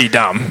mean, pretty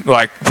dumb,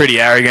 pretty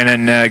arrogant,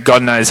 and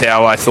God knows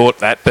how I thought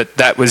that, but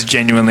that was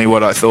genuinely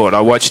what I thought.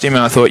 I watched him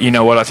and I thought, you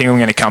know what, I think I'm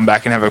going to come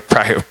back and have a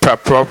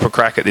proper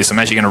crack at this. I'm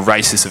actually going to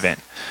race this event.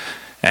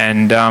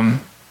 And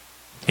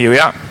here we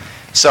are.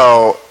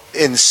 So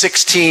in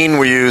 16,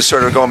 were you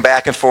sort of going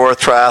back and forth,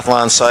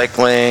 triathlon,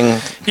 cycling?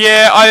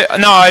 Yeah,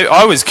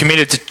 I was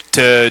committed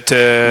to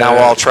now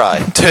I'll try.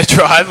 To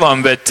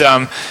triathlon, but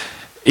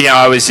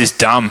I was just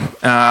dumb.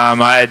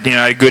 I had,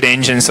 a good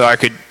engine, so I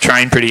could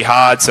train pretty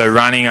hard. So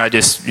running, I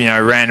just,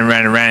 ran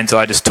until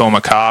I just tore my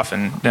calf,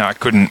 and I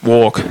couldn't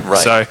walk. Right.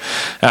 So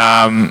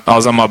I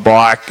was on my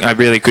bike. I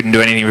really couldn't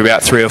do anything for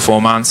about 3 or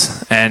 4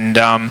 months, and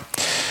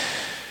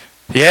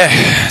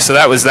so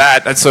that was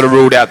that. That sort of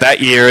ruled out that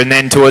year. And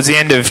then towards the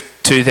end of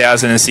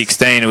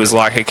 2016, it was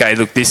like, okay,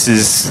 look, this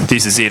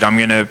is it. I'm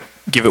going to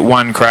give it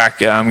one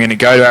crack. I'm going to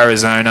go to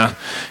Arizona.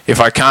 If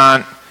I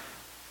can't,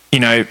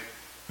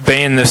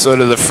 be in the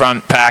sort of the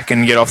front pack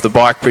and get off the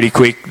bike pretty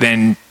quick,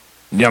 then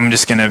I'm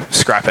just going to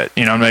scrap it.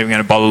 I'm not even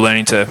going to bother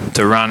learning to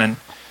run. And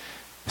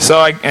so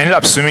I ended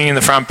up swimming in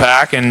the front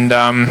pack, and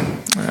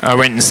I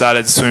went and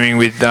started swimming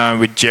with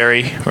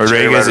Jerry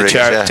Rodriguez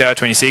at Tower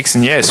 26,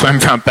 and swam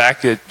front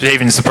pack. It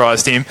even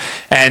surprised him,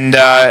 and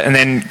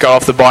then got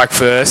off the bike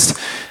first,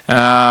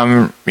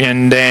 and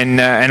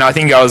I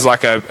think I was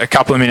like a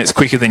couple of minutes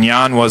quicker than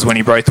Jan was when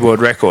he broke the world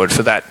record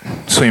for that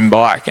swim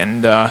bike,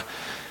 and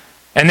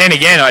then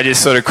again I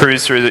just sort of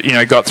cruised through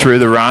got through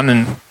the run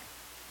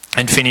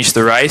and finished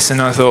the race, and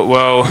I thought,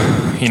 well,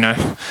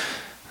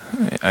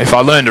 if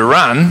I learn to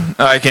run,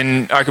 I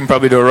can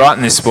probably do it right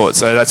in this sport.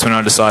 So that's when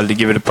I decided to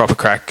give it a proper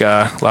crack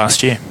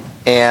last year.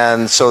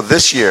 And so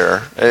this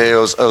year, it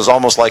was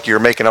almost like you were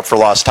making up for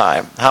lost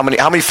time. How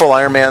many full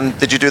Ironman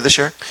did you do this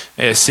year?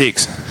 Yeah,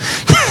 6.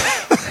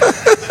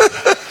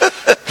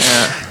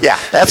 Yeah,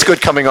 that's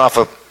good coming off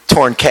a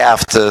torn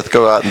calf to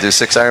go out and do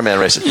 6 Ironman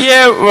races.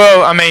 Yeah,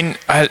 well, I mean,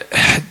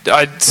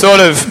 I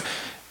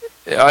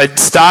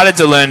started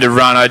to learn to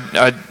run.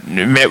 I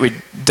met with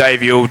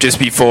Dave Yule just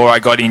before I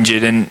got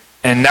injured, and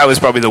that was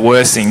probably the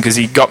worst thing because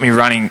he got me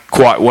running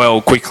quite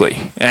well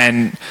quickly.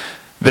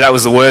 But that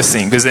was the worst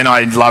thing because then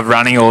I loved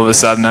running all of a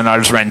sudden and I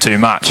just ran too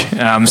much.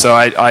 So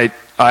I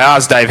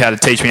asked Dave how to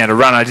teach me how to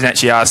run. I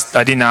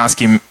didn't ask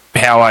him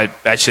how I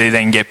actually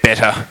then get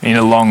better in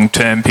a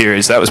long-term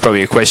period. So that was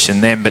probably a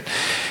question then. But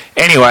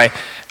anyway,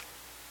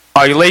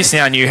 I at least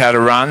now knew how to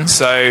run.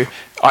 So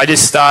I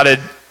just started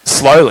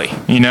slowly,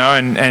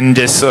 and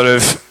just sort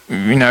of,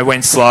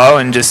 went slow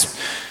and just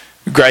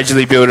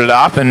gradually built it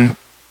up. And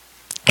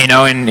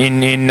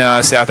in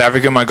South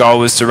Africa, my goal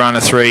was to run a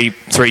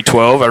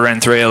 3:12. I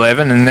ran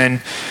 3:11, and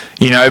then,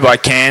 by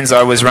Cairns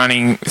I was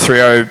running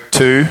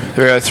 3:02,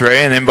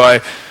 3:03, and then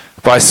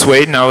by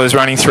Sweden I was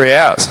running 3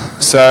 hours.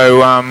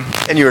 So.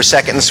 And you were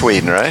second in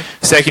Sweden, right?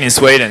 Second in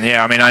Sweden,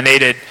 yeah. I mean, I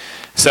needed.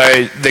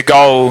 So the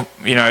goal,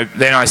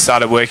 then I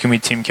started working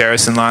with Tim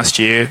Kerrison last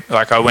year.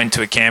 Like I went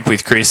to a camp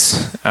with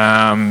Chris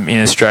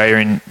in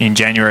Australia in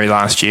January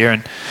last year,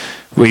 and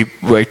we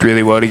worked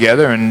really well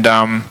together. And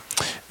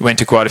went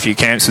to quite a few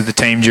camps with the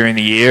team during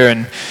the year,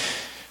 and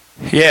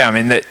yeah, I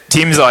mean,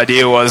 Tim's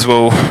idea was,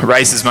 well,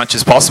 race as much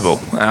as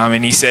possible.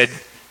 And he said,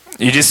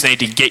 you just need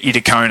to get you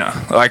to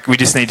Kona. Like, we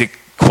just need to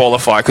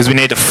qualify because we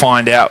need to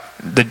find out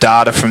the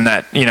data from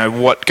that,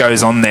 what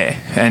goes on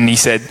there. And he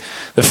said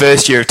the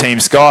first year of Team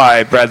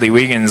Sky, Bradley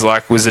Wiggins,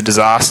 was a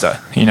disaster.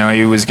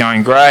 He was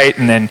going great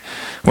and then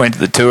went to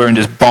the tour and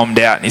just bombed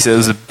out. And he said it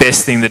was the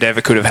best thing that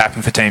ever could have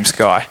happened for Team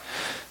Sky.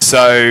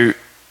 So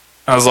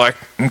I was like,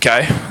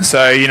 okay. So,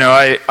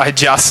 I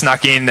just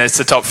snuck in as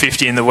the top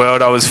 50 in the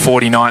world. I was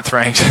 49th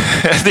ranked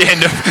at the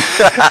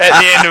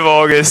end of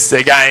August.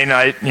 Again,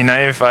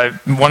 if I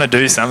want to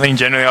do something,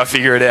 generally I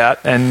figure it out.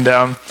 And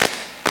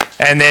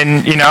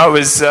then, it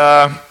was,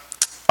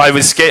 I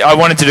was scared. I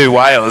wanted to do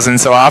Wales. And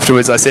so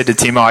afterwards I said to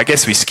Tim, I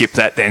guess we skip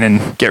that then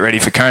and get ready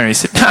for Kona. He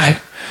said, no,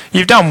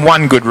 you've done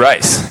one good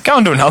race. Go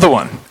and do another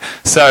one.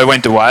 So I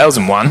went to Wales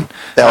and won.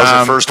 That was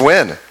your first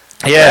win.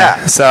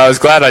 Yeah. So I was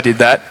glad I did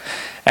that.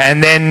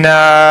 And then,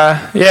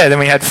 then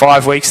we had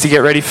 5 weeks to get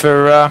ready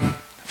for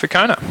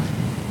Kona.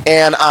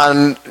 And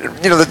on,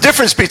 the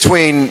difference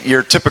between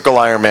your typical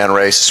Ironman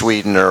race,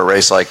 Sweden, or a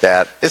race like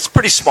that, it's a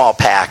pretty small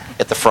pack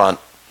at the front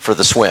for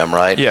the swim,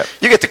 right? Yeah.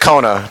 You get to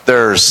Kona,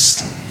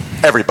 there's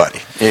everybody.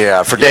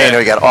 Yeah, for Dana,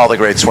 we got all the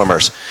great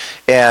swimmers.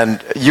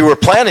 And you were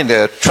planning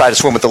to try to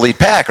swim with the lead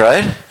pack,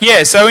 right?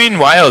 Yeah, so in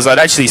Wales, I'd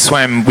actually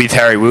swam with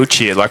Harry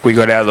Wiltshire. Like, we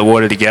got out of the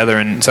water together,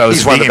 and so it was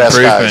He's a big one of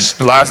the best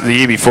improvement. guys. The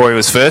year before, he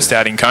was first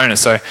out in Kona,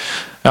 so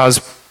I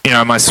was,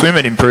 my swim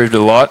had improved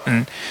a lot.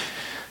 And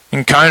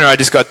in Kona, I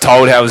just got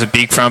told how it was a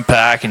big front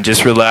pack and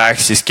just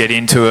relax, just get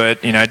into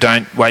it,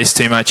 don't waste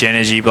too much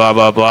energy, blah,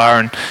 blah, blah.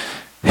 And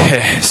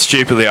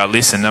stupidly I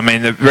listened. I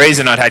mean, the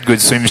reason I'd had good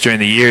swims during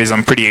the year is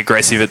I'm pretty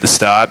aggressive at the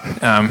start,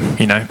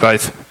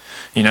 both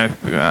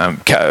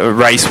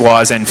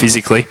race-wise and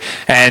physically,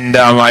 and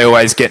I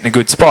always get in a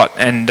good spot.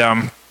 And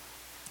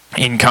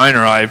in Kona,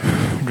 I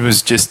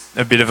was just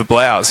a bit of a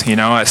blouse.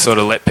 I sort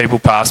of let people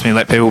pass me,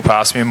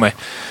 and we're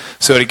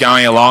sort of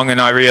going along,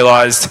 and I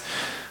realised,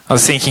 I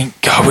was thinking,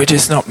 God, we're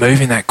just not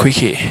moving that quick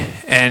here.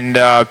 And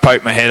I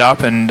poked my head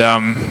up, and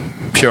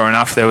sure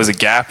enough, there was a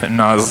gap. And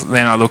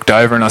then I looked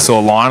over and I saw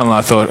Lionel, and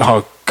I thought,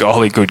 oh,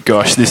 golly, good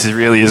gosh, this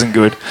really isn't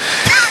good.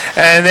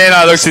 And then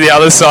I looked to the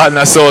other side and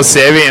I saw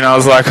Sebi, and I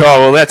was like, oh,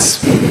 well,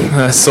 that's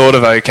sort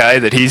of okay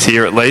that he's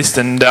here at least.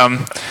 And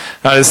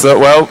I just thought,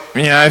 well,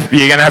 you're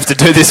going to have to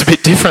do this a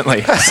bit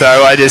differently. So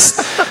I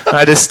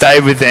just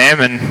stayed with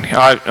them. And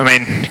I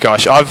mean,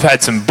 gosh, I've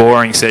had some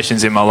boring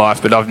sessions in my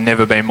life, but I've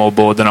never been more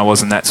bored than I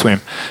was in that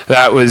swim.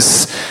 That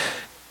was...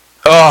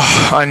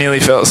 Oh, I nearly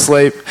fell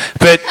asleep.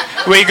 But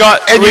we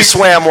got... And you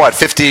swam, what,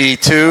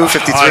 52,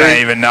 53? I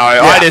don't even know.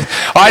 Yeah.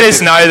 I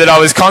just know that I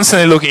was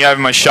constantly looking over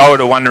my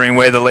shoulder wondering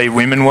where the lead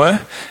women were.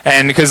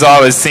 And because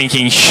I was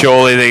thinking,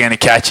 surely they're going to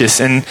catch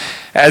us. And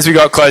as we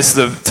got close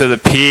to the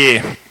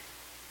pier,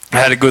 I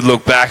had a good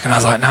look back and I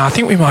was like, no, I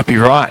think we might be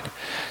right.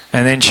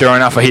 And then sure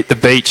enough, I hit the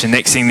beach, and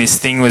next thing, this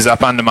thing was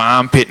up under my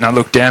armpit, and I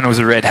looked down, it was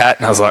a red hat,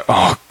 and I was like,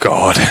 oh,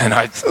 God. And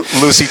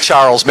Lucy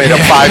Charles made up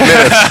 5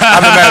 minutes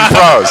on the men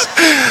pros.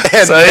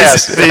 And so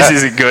this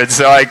isn't good.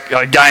 So I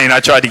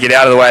tried to get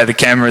out of the way of the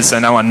cameras so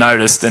no one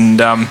noticed, and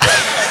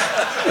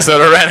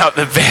sort of ran up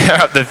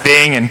the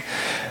thing, and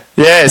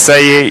yeah, so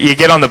you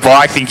get on the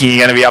bike thinking you're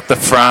going to be up the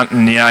front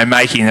and,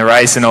 making the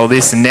race and all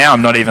this, and now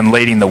I'm not even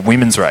leading the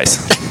women's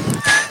race.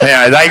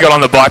 They got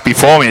on the bike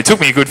before me. It took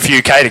me a good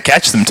few K to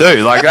catch them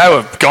too. Like, they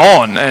were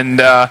gone. And,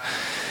 but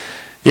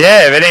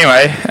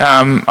anyway,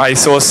 I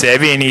saw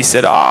Sebi and he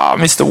said,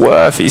 Mr.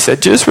 Wurf, he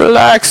said, just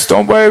relax.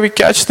 Don't worry, we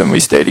catch them. We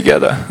stay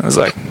together. I was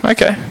like,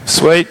 okay,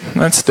 sweet.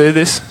 Let's do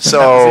this.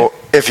 So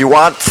if you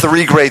want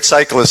 3 great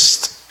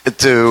cyclists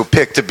to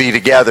pick to be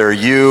together,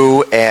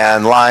 you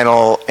and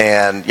Lionel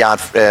and Jan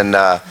and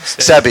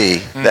Sebi.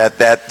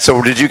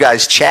 So did you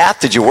guys chat?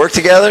 Did you work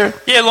together?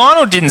 Yeah,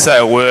 Lionel didn't say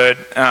a word.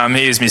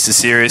 He was Mr.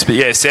 Serious, but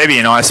yeah, Sebi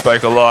and I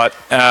spoke a lot.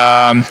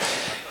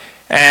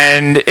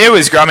 And it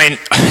was great. I mean,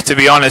 to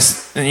be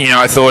honest,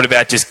 I thought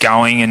about just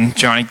going and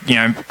trying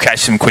to,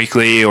 catch them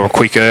quickly or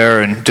quicker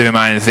and do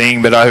my own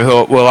thing. But I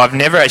thought, well, I've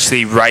never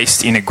actually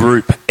raced in a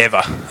group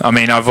ever. I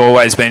mean, I've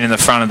always been in the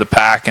front of the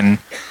pack and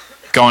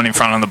gone in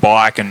front on the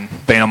bike and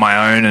been on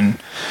my own and,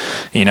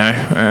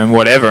 and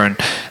whatever. And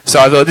so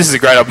I thought this is a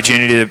great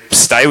opportunity to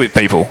stay with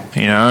people,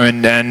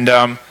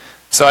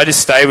 so I just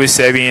stayed with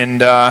Sebi and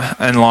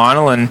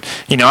Lionel, and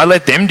I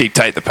let them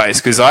dictate the pace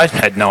because I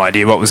had no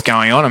idea what was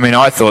going on. I mean,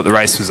 I thought the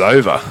race was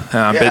over,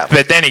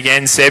 but then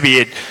again, Sebi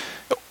had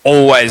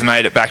always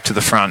made it back to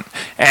the front,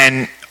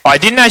 and I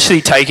didn't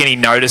actually take any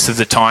notice of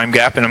the time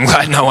gap, and I'm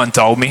glad no one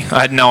told me. I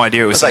had no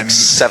idea it was like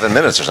 7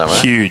 minutes or something.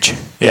 Huge,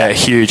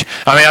 huge.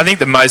 I mean, I think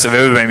the most I've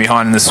ever been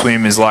behind in the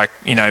swim is like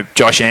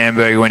Josh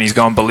Amberg when he's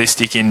gone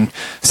ballistic in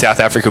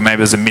South Africa. Maybe it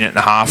was a minute and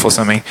a half or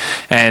something,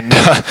 and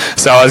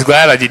so I was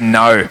glad I didn't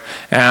know.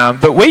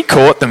 But we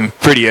caught them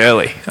pretty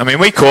early. I mean,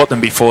 we caught them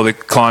before the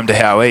climb to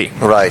Howie.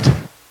 Right.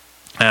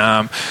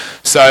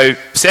 So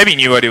Sebi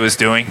knew what he was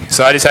doing,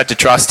 so I just had to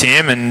trust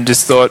him and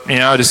just thought,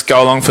 just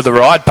go along for the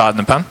ride. Pardon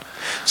the pun.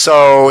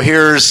 So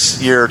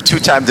here's your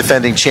two-time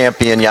defending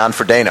champion, Jan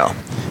Frodeno,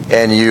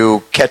 and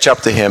you catch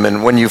up to him.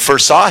 And when you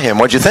first saw him,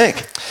 what'd you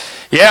think?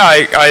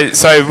 Yeah,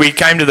 so we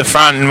came to the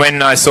front, and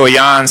when I saw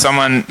Jan,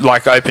 someone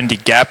opened a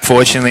gap.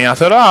 Fortunately, I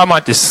thought, I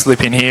might just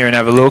slip in here and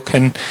have a look.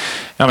 And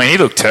I mean, he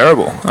looked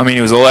terrible. I mean,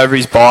 he was all over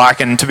his bike,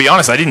 and to be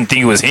honest, I didn't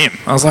think it was him.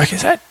 I was like,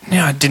 is that?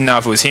 I didn't know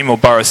if it was him or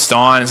Boris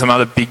Stein and some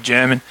other big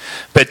German,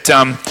 but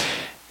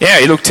yeah,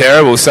 he looked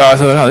terrible. So I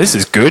thought, this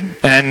is good,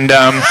 and.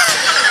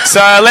 So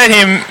I let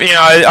him,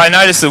 I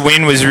noticed the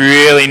wind was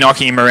really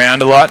knocking him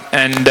around a lot,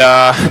 and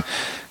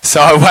so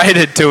I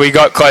waited till we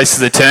got close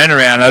to the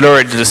turnaround. I'd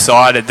already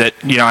decided that,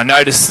 I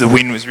noticed the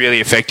wind was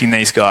really affecting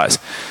these guys.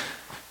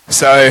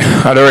 So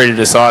I'd already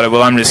decided,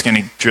 well, I'm just going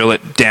to drill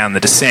it down the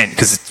descent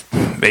because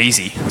it's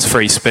easy, it's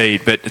free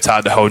speed, but it's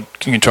hard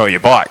to control your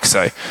bike.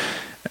 So,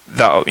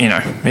 so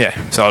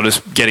I'll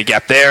just get a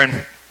gap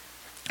there.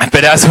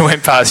 But as I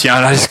went past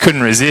Jan, I just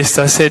couldn't resist.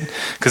 I said,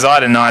 because I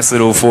had a nice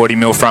little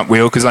 40mm front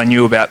wheel because I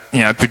knew about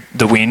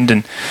the wind,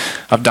 and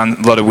I've done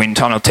a lot of wind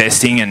tunnel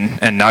testing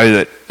and know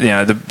that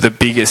the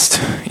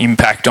biggest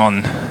impact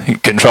on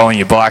controlling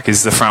your bike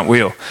is the front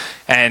wheel.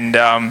 And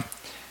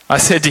I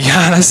said to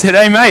Jan,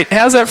 hey mate,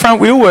 how's that front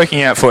wheel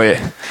working out for you?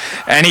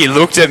 And he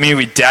looked at me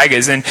with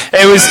daggers, and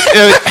it was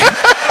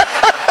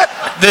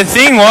the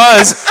thing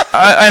was,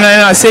 and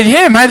I said,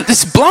 yeah, mate,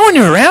 it's blowing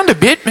you around a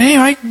bit.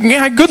 Anyway,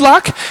 good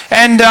luck.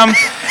 And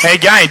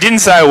again, he didn't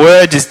say a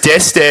word, just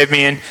death stared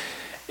me. And,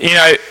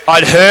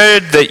 I'd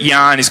heard that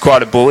Jan is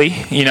quite a bully.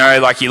 He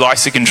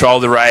likes to control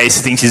the race.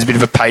 He thinks he's a bit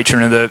of a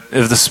patron of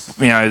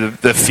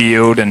the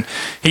field. And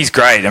he's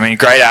great. I mean,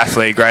 great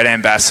athlete, great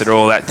ambassador,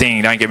 all that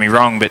thing. Don't get me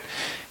wrong. But,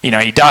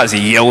 he does.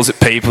 He yells at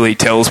people. He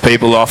tells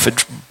people off for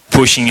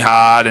pushing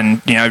hard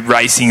and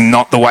racing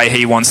not the way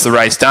he wants the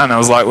race done. I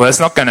was like, well, it's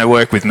not going to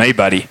work with me,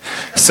 buddy.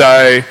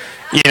 So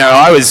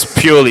I was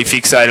purely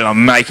fixated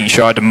on making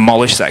sure I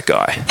demolished that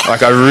guy.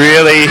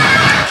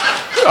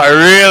 I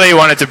really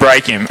wanted to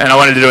break him, and I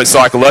wanted to do it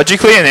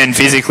psychologically and then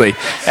physically.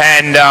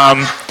 And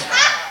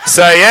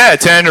so I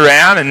turned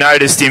around and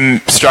noticed him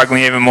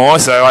struggling even more,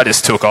 so I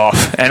just took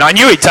off. And I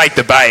knew he'd take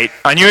the bait.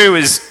 I knew he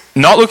was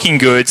not looking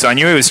good, so I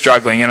knew he was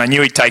struggling, and I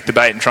knew he'd take the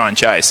bait and try and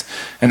chase,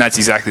 and that's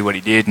exactly what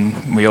he did,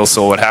 and we all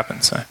saw what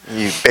happened. So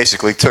you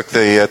basically took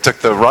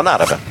the run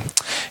out of him.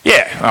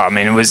 Yeah, I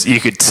mean, you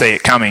could see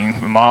it coming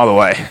a mile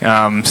away.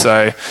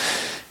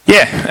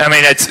 Yeah, I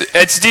mean,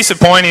 it's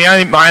disappointing.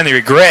 My only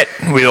regret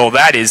with all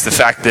that is the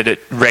fact that it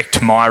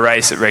wrecked my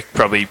race. It wrecked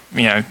probably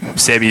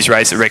Sebi's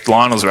race. It wrecked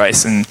Lionel's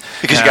race, and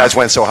because you guys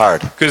went so hard.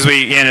 Because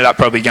we ended up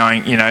probably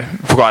going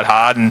quite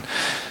hard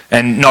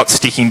and not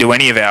sticking to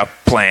any of our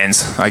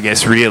plans, I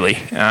guess, really.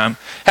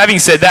 Having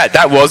said that,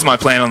 that was my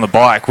plan on the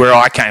bike. Where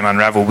I came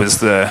unraveled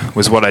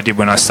was what I did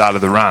when I started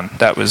the run.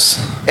 That was.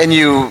 And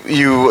you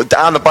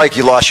on the bike,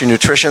 you lost your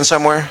nutrition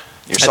somewhere?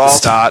 Your salt? At the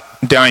start,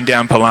 going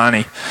down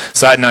Palani,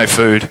 so I had no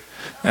food.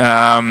 So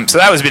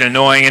that was a bit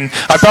annoying, and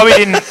I probably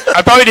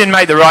didn't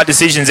make the right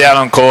decisions out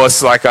on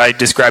course. Like I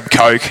just grabbed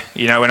Coke,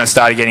 when I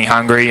started getting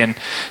hungry, and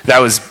that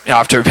was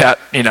after about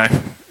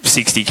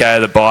 60k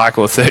of the bike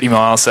or 30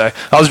 miles. So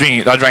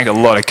I drank a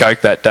lot of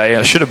Coke that day.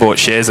 I should have bought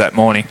shares that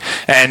morning,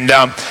 and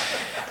I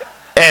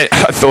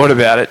thought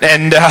about it.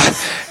 And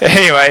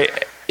anyway,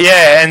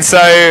 yeah, and so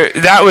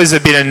that was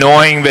a bit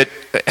annoying, but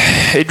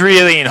it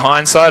really, in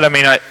hindsight, I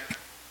mean,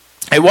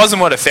 it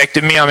wasn't what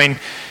affected me. I mean,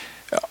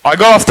 I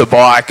got off the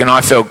bike and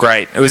I felt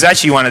great. It was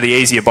actually one of the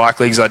easier bike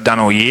leagues I'd done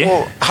all year.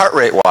 Well, heart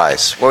rate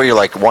wise, what were you,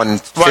 like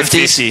 150?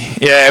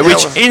 150, yeah,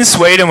 which in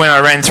Sweden when I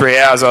ran 3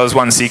 hours I was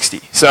 160.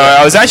 So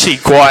I was actually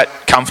quite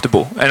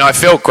comfortable and I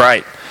felt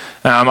great.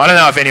 I don't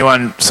know if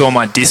anyone saw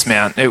my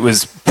dismount. It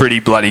was pretty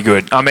bloody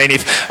good. I mean,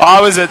 if I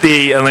was at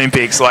the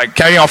Olympics, like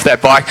coming off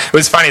that bike, it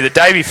was funny. The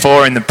day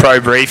before in the pro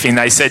briefing,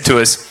 they said to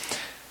us,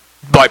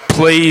 like,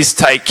 please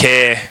take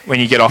care when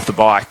you get off the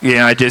bike. You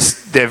know,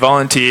 just, they're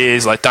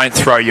volunteers, like, don't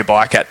throw your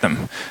bike at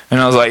them. And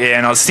I was like, yeah,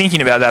 and I was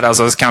thinking about that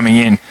as I was coming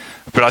in.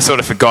 But I sort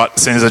of forgot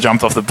as soon as I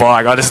jumped off the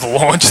bike. I just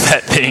launched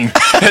that thing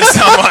at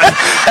someone,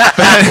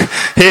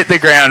 hit the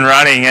ground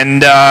running.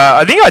 And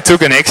I think I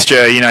took an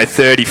extra,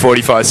 30,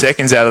 45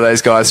 seconds out of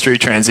those guys through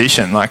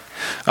transition. Like,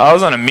 I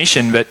was on a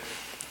mission, but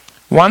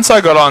once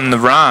I got on the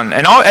run,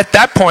 and at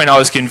that point I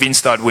was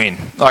convinced I'd win.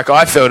 Like,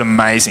 I felt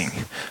amazing.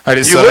 I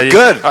just look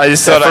good. I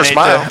just thought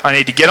I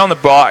need to get on the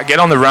bike, get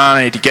on the run,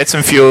 I need to get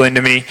some fuel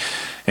into me,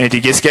 I need to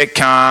just get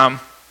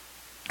calm,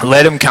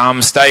 let them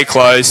come, stay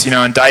close,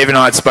 and Dave and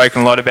I had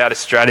spoken a lot about a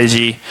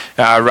strategy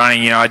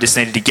running. I just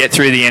needed to get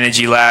through the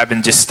energy lab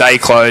and just stay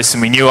close,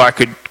 and we knew I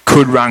could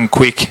run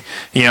quick,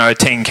 a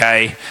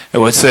 10K. It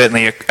was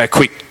certainly a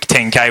quick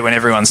 10K when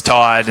everyone's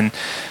tired,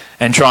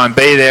 and try and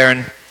be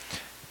there.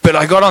 But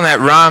I got on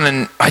that run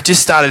and I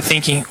just started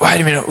thinking,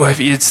 wait a minute,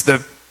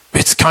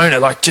 it's Kona,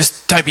 like,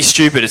 just don't be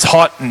stupid. It's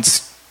hot and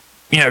it's,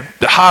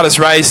 the hardest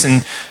race,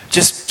 and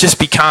just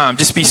be calm,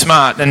 just be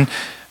smart. And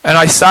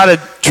I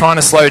started trying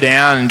to slow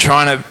down and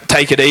trying to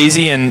take it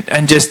easy,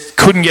 and just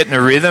couldn't get in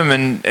a rhythm,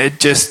 and it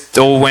just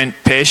all went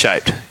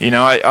pear-shaped.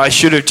 I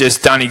should have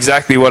just done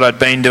exactly what I'd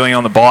been doing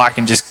on the bike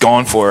and just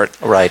gone for it.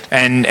 Right.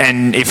 And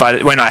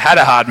when I had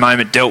a hard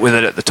moment, dealt with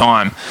it at the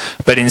time.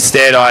 But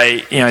instead I,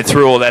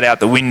 threw all that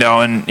out the window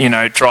and,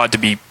 tried to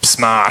be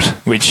smart,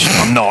 which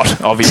I'm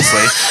not,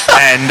 obviously.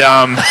 And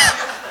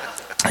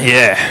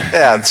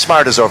yeah,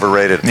 smart is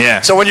overrated.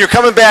 Yeah. So when you're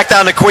coming back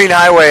down the Queen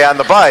Highway on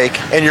the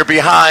bike and you're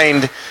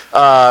behind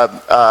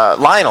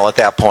Lionel at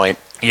that point,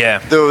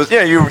 yeah,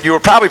 you were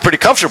probably pretty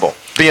comfortable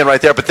being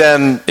right there. But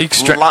then your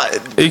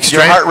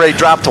heart rate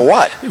dropped to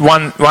what?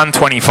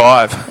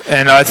 125,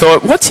 and I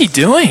thought, what's he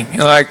doing?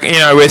 Like,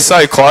 we're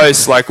so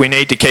close. Like, we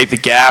need to keep the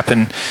gap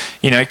and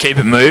keep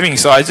it moving.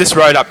 So I just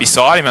rode up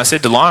beside him. I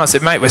said to Lionel, I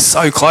said, mate, we're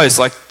so close.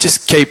 Like,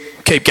 just keep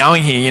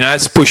going here.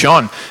 Let's push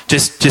on.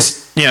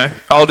 Just.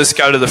 I'll just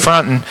go to the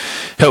front and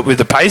help with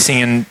the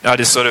pacing, and I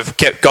just sort of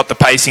got the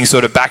pacing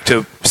sort of back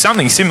to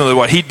something similar to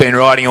what he'd been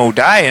riding all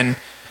day,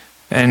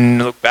 and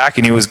looked back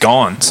and he was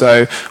gone.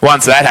 So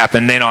once that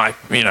happened, then I,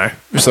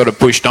 sort of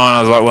pushed on. I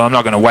was like, well, I'm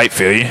not going to wait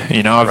for you.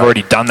 I've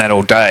already done that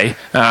all day.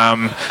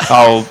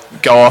 I'll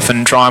go off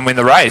and try and win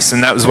the race,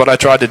 and that was what I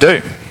tried to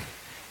do.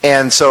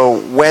 And so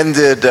when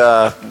did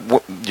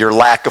your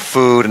lack of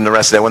food and the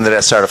rest of that, when did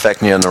that start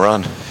affecting you on the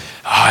run?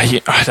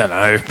 I don't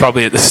know,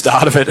 probably at the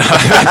start of it. But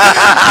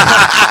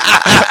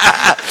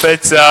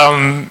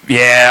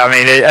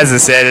as I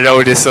said, it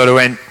all just sort of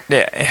went.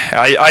 Yeah,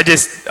 I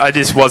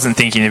just wasn't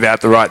thinking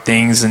about the right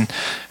things, and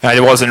I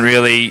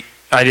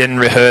didn't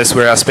rehearse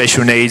where our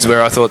special needs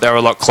were. I thought they were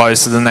a lot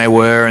closer than they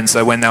were, and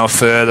so when they were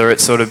further, it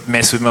sort of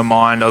messed with my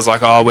mind. I was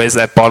like, oh, where's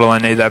that bottle? I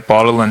need that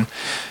bottle, and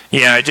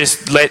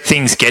just let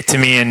things get to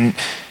me, and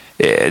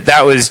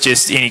that was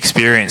just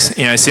inexperience,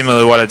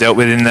 similar to what I dealt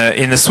with in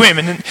the swim,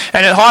 and it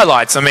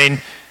highlights. I mean,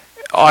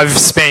 I've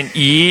spent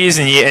years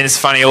and years, and it's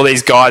funny, all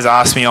these guys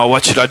ask me, oh,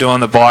 what should I do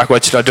on the bike?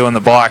 What should I do on the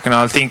bike? And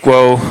I think,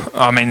 well,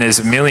 I mean, there's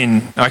a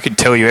million, I could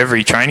tell you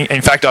every training.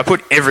 In fact, I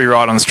put every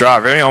ride on Strava.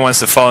 If anyone wants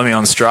to follow me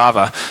on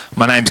Strava,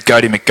 my name's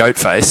Goaty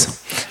McGoatface.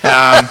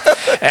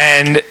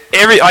 And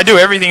I do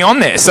everything on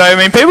there. So, I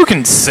mean, people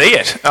can see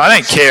it. I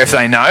don't care if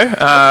they know.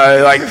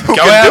 Who go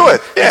can out, do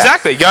it? Yeah.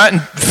 Exactly. Go out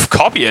and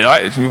copy it.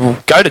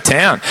 Go to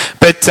town.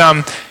 But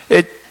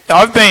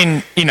I've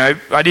been,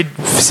 I did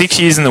 6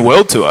 years in the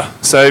World Tour,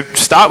 so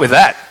start with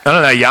that. I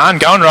don't know, Jan,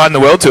 go and ride in the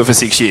World Tour for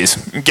 6 years.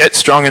 Get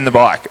strong in the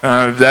bike.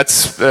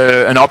 That's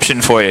an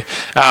option for you.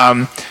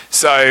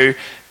 So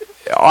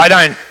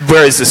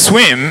whereas the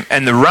swim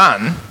and the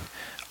run,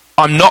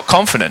 I'm not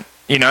confident.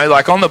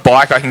 Like on the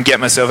bike, I can get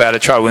myself out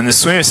of trouble. In the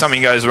swim, if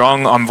something goes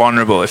wrong, I'm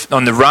vulnerable.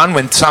 On the run,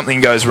 when something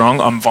goes wrong,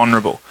 I'm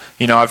vulnerable.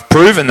 I've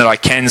proven that I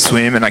can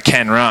swim and I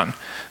can run,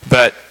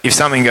 but if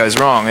something goes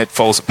wrong, it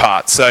falls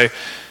apart. So,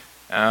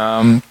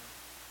 I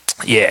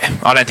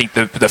don't think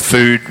the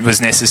food was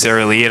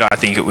necessarily it. I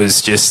think it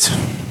was just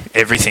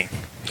everything.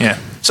 Yeah.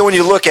 So when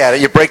you look at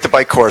it, you break the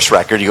bike course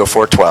record. You go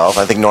 4:12.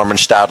 I think Norman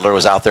Stadler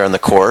was out there on the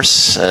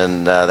course,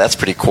 and that's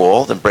pretty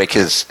cool to break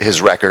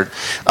his record.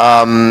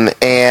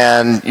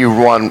 And you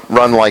run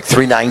like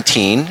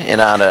 3:19, and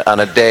on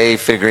a day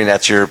figuring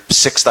that's your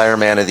 6th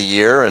Ironman of the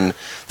year, and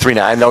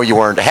 3:9. I know you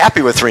weren't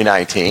happy with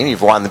 3:19.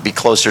 You've wanted to be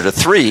closer to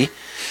 3.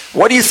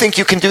 What do you think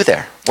you can do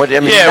there?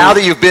 Now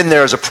that you've been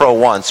there as a pro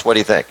once, what do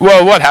you think?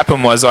 Well, what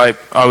happened was I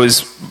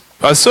was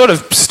sort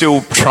of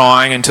still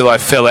trying until I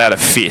fell out of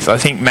 5th. I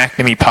think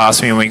McNamee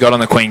passed me when we got on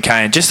the Queen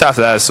K, and just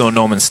after that I saw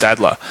Norman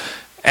Stadler.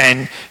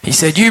 And he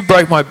said, you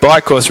broke my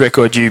bike course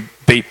record, you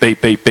beep,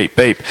 beep, beep, beep,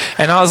 beep.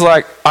 And I was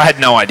like, I had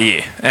no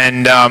idea.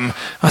 And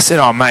I said,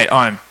 oh, mate,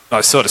 I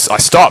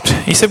stopped.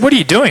 He said, what are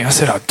you doing? I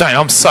said, oh, Dane,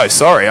 I'm so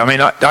sorry. I mean,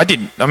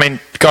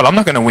 God, I'm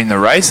not going to win the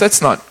race.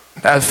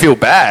 I feel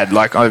bad.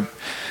 Like,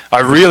 I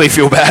really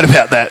feel bad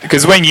about that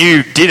because when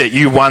you did it,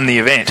 you won the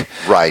event.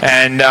 Right.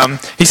 And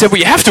he said, well,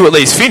 you have to at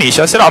least finish.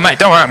 I said, oh, mate,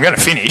 don't worry, I'm going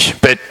to finish,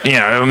 but,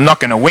 I'm not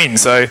going to win.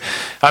 So,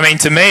 I mean,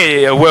 to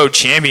me, a world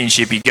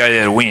championship, you go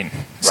there to win.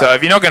 Right. So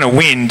if you're not going to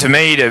win, to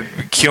me, to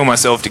kill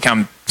myself to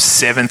come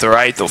 7th or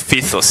 8th or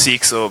 5th or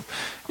 6th or...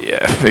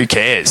 Yeah, who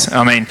cares?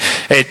 I mean,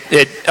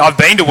 I've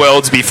been to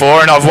worlds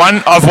before, and I've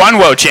won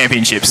world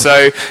championships.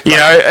 So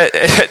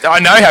I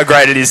know how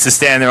great it is to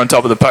stand there on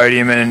top of the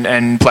podium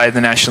and play the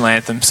national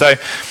anthem. So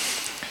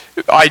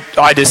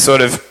I just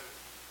sort of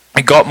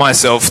got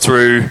myself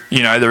through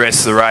the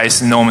rest of the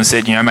race. And Norman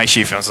said, make sure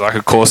you finish. I was like,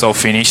 of course I'll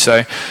finish.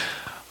 So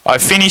I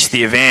finished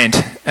the event,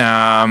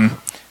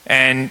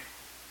 and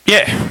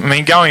yeah, I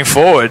mean, going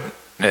forward,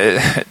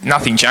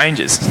 nothing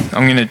changes.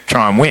 I'm going to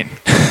try and win.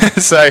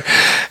 So,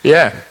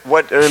 yeah.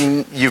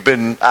 You've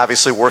been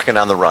obviously working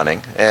on the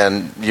running,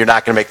 and you're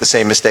not going to make the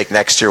same mistake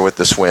next year with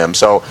the swim.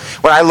 So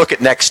when I look at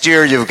next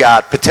year, you've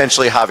got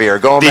potentially Javier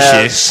Gomez.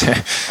 This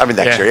year. I mean,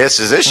 next year.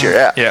 This year,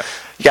 yeah. Yeah.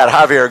 You got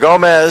Javier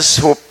Gomez,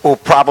 who will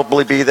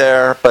probably be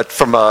there, but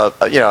from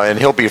and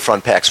he'll be a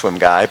front pack swim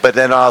guy. But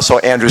then also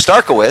Andrew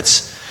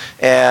Starkowitz.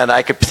 And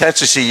I could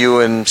potentially see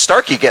you and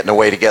Starkey getting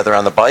away together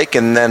on the bike,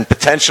 and then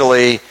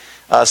potentially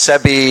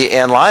Sebi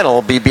and Lionel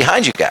will be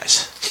behind you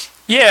guys.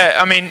 Yeah,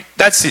 I mean,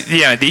 that's,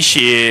 this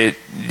year,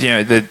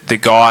 the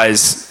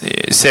guys,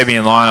 Sebi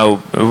and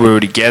Lionel were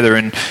together,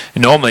 and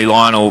normally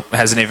Lionel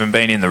hasn't even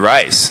been in the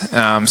race.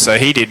 So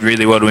he did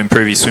really well to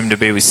improve his swim to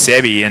be with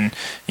Sebi and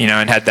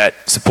had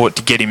that support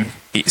to get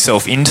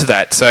himself into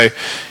that. So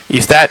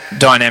if that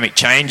dynamic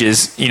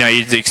changes,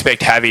 you'd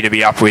expect Javi to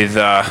be up with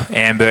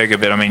Amberger,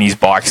 but I mean, his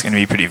bike's going to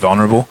be pretty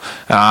vulnerable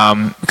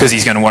because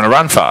he's going to want to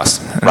run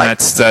fast. And right.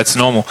 That's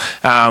normal.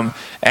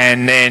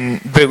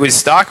 But with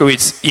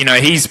Starkowitz,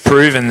 he's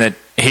proven that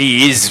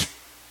he is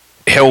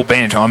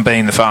hell-bent on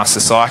being the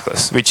fastest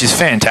cyclist, which is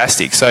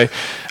fantastic. So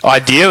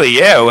ideally,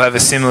 we'll have a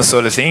similar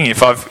sort of thing.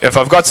 If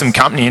I've got some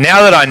company, and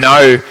now that I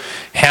know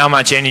how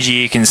much energy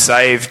you can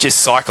save just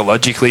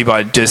psychologically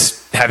by just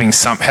having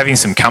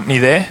some company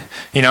there,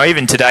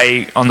 even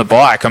today on the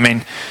bike, I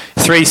mean,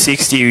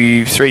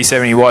 360,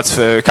 370 watts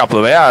for a couple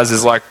of hours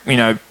is like,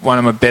 one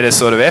of my better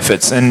sort of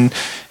efforts.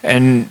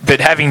 But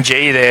having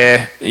G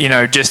there,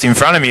 just in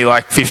front of me,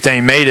 like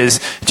 15 meters,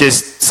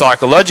 just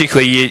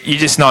psychologically, you're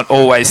just not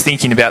always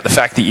thinking about the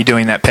fact that you're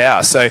doing that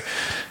power. So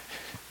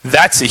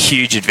that's a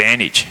huge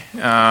advantage.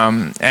 Dave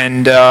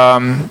and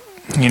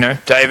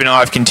I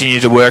have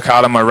continued to work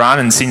hard on my run,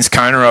 and since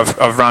Kona,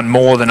 I've run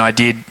more than I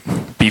did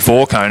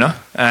before Kona.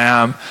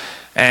 I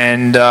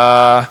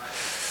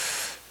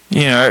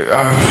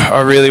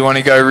really want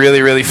to go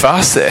really, really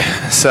fast there.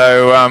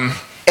 So.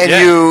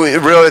 You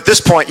really, at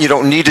this point, you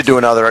don't need to do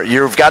another.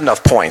 You've got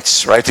enough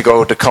points, right, to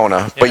go to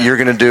Kona. But you're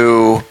going to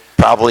do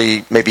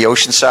probably maybe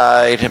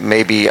Oceanside,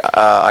 maybe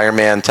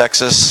Ironman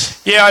Texas.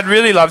 Yeah, I'd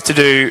really love to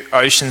do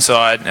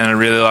Oceanside, and I'd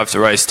really love to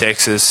race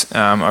Texas.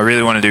 I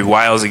really want to do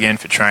Wales again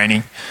for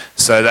training.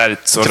 So that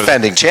it's sort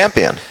defending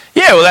champion.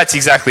 Yeah, well, that's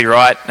exactly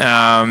right.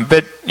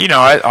 But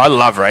I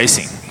love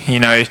racing.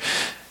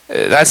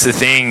 That's the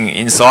thing.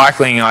 In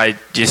cycling, I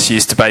just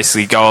used to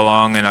basically go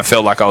along, and I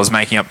felt like I was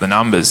making up the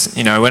numbers.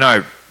 When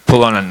I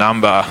pull on a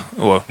number,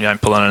 or you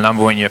don't pull on a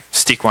number, when you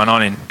stick one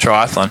on in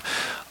triathlon,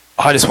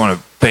 I just want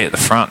to be at the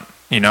front.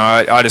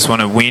 I just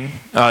want to win.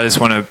 I just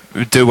want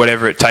to do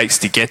whatever it takes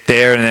to get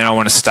there, and then I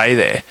want to stay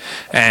there.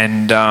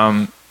 And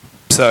I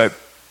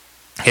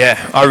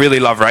really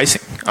love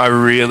racing. I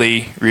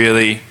really,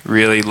 really,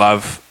 really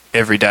love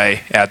every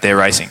day out there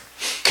racing.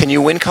 Can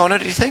you win Kona,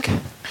 do you think?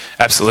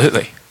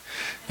 Absolutely.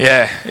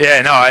 Yeah.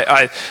 No,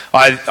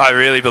 I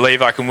really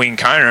believe I can win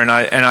Kona,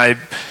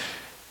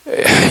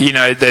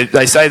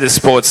 they say the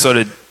sport's sort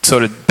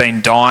of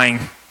been dying,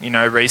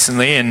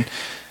 recently, and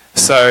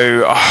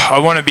so I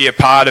want to be a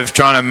part of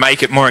trying to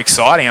make it more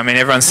exciting. I mean,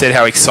 everyone said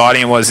how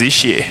exciting it was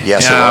this year.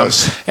 Yes, it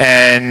was.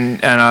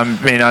 And I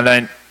mean, I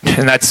don't.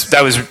 And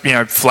that was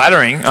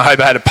flattering. I hope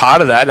I had a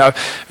part of that.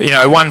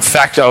 One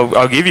fact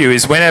I'll give you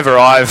is whenever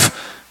I've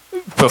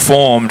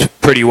performed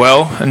pretty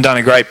well and done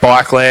a great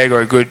bike leg or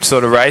a good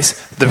sort of race,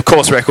 the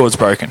course record's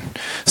broken.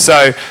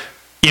 So,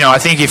 I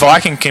think if I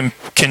can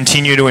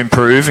continue to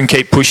improve and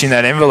keep pushing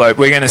that envelope,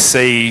 we're going to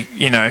see,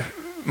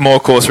 more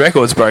course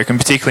records broken,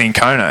 particularly in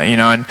Kona,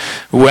 and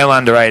well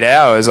under 8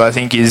 hours, I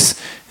think is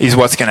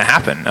what's going to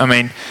happen. I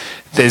mean,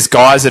 there's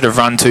guys that have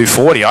run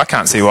 240. I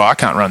can't see why I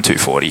can't run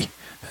 240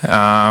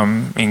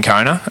 in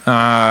Kona.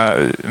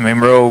 I mean,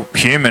 we're all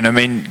human. I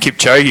mean,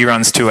 Kipchoge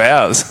runs 2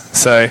 hours,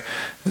 so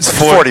it's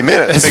 40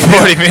 minutes. It's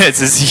 40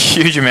 minutes. It's a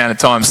huge amount of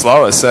time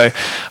slower. So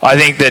I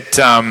think that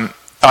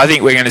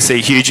we're going to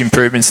see huge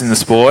improvements in the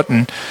sport,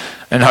 and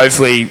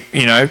hopefully,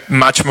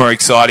 much more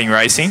exciting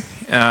racing.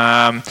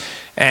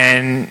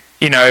 And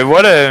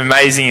what an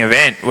amazing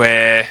event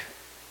where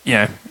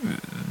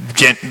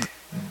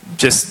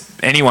just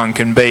anyone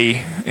can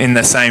be in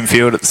the same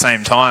field at the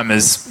same time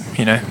as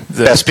the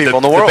best people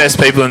in the world. The best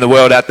people in the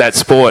world at that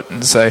sport,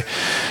 and so.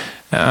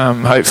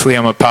 Hopefully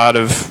I'm a part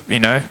of,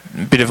 a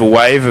bit of a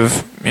wave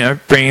of,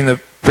 bringing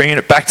the bringing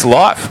it back to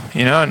life,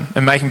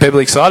 and making people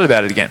excited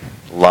about it again.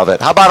 Love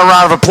it. How about a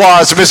round of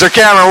applause for Mr.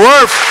 Cameron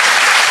Wurf?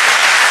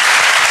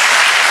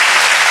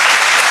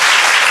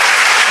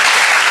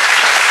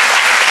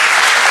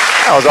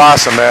 That was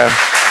awesome, man.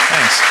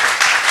 Thanks.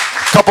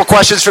 Couple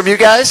questions from you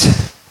guys? I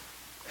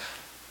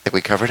think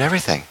we covered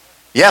everything.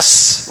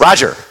 Yes,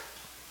 Roger.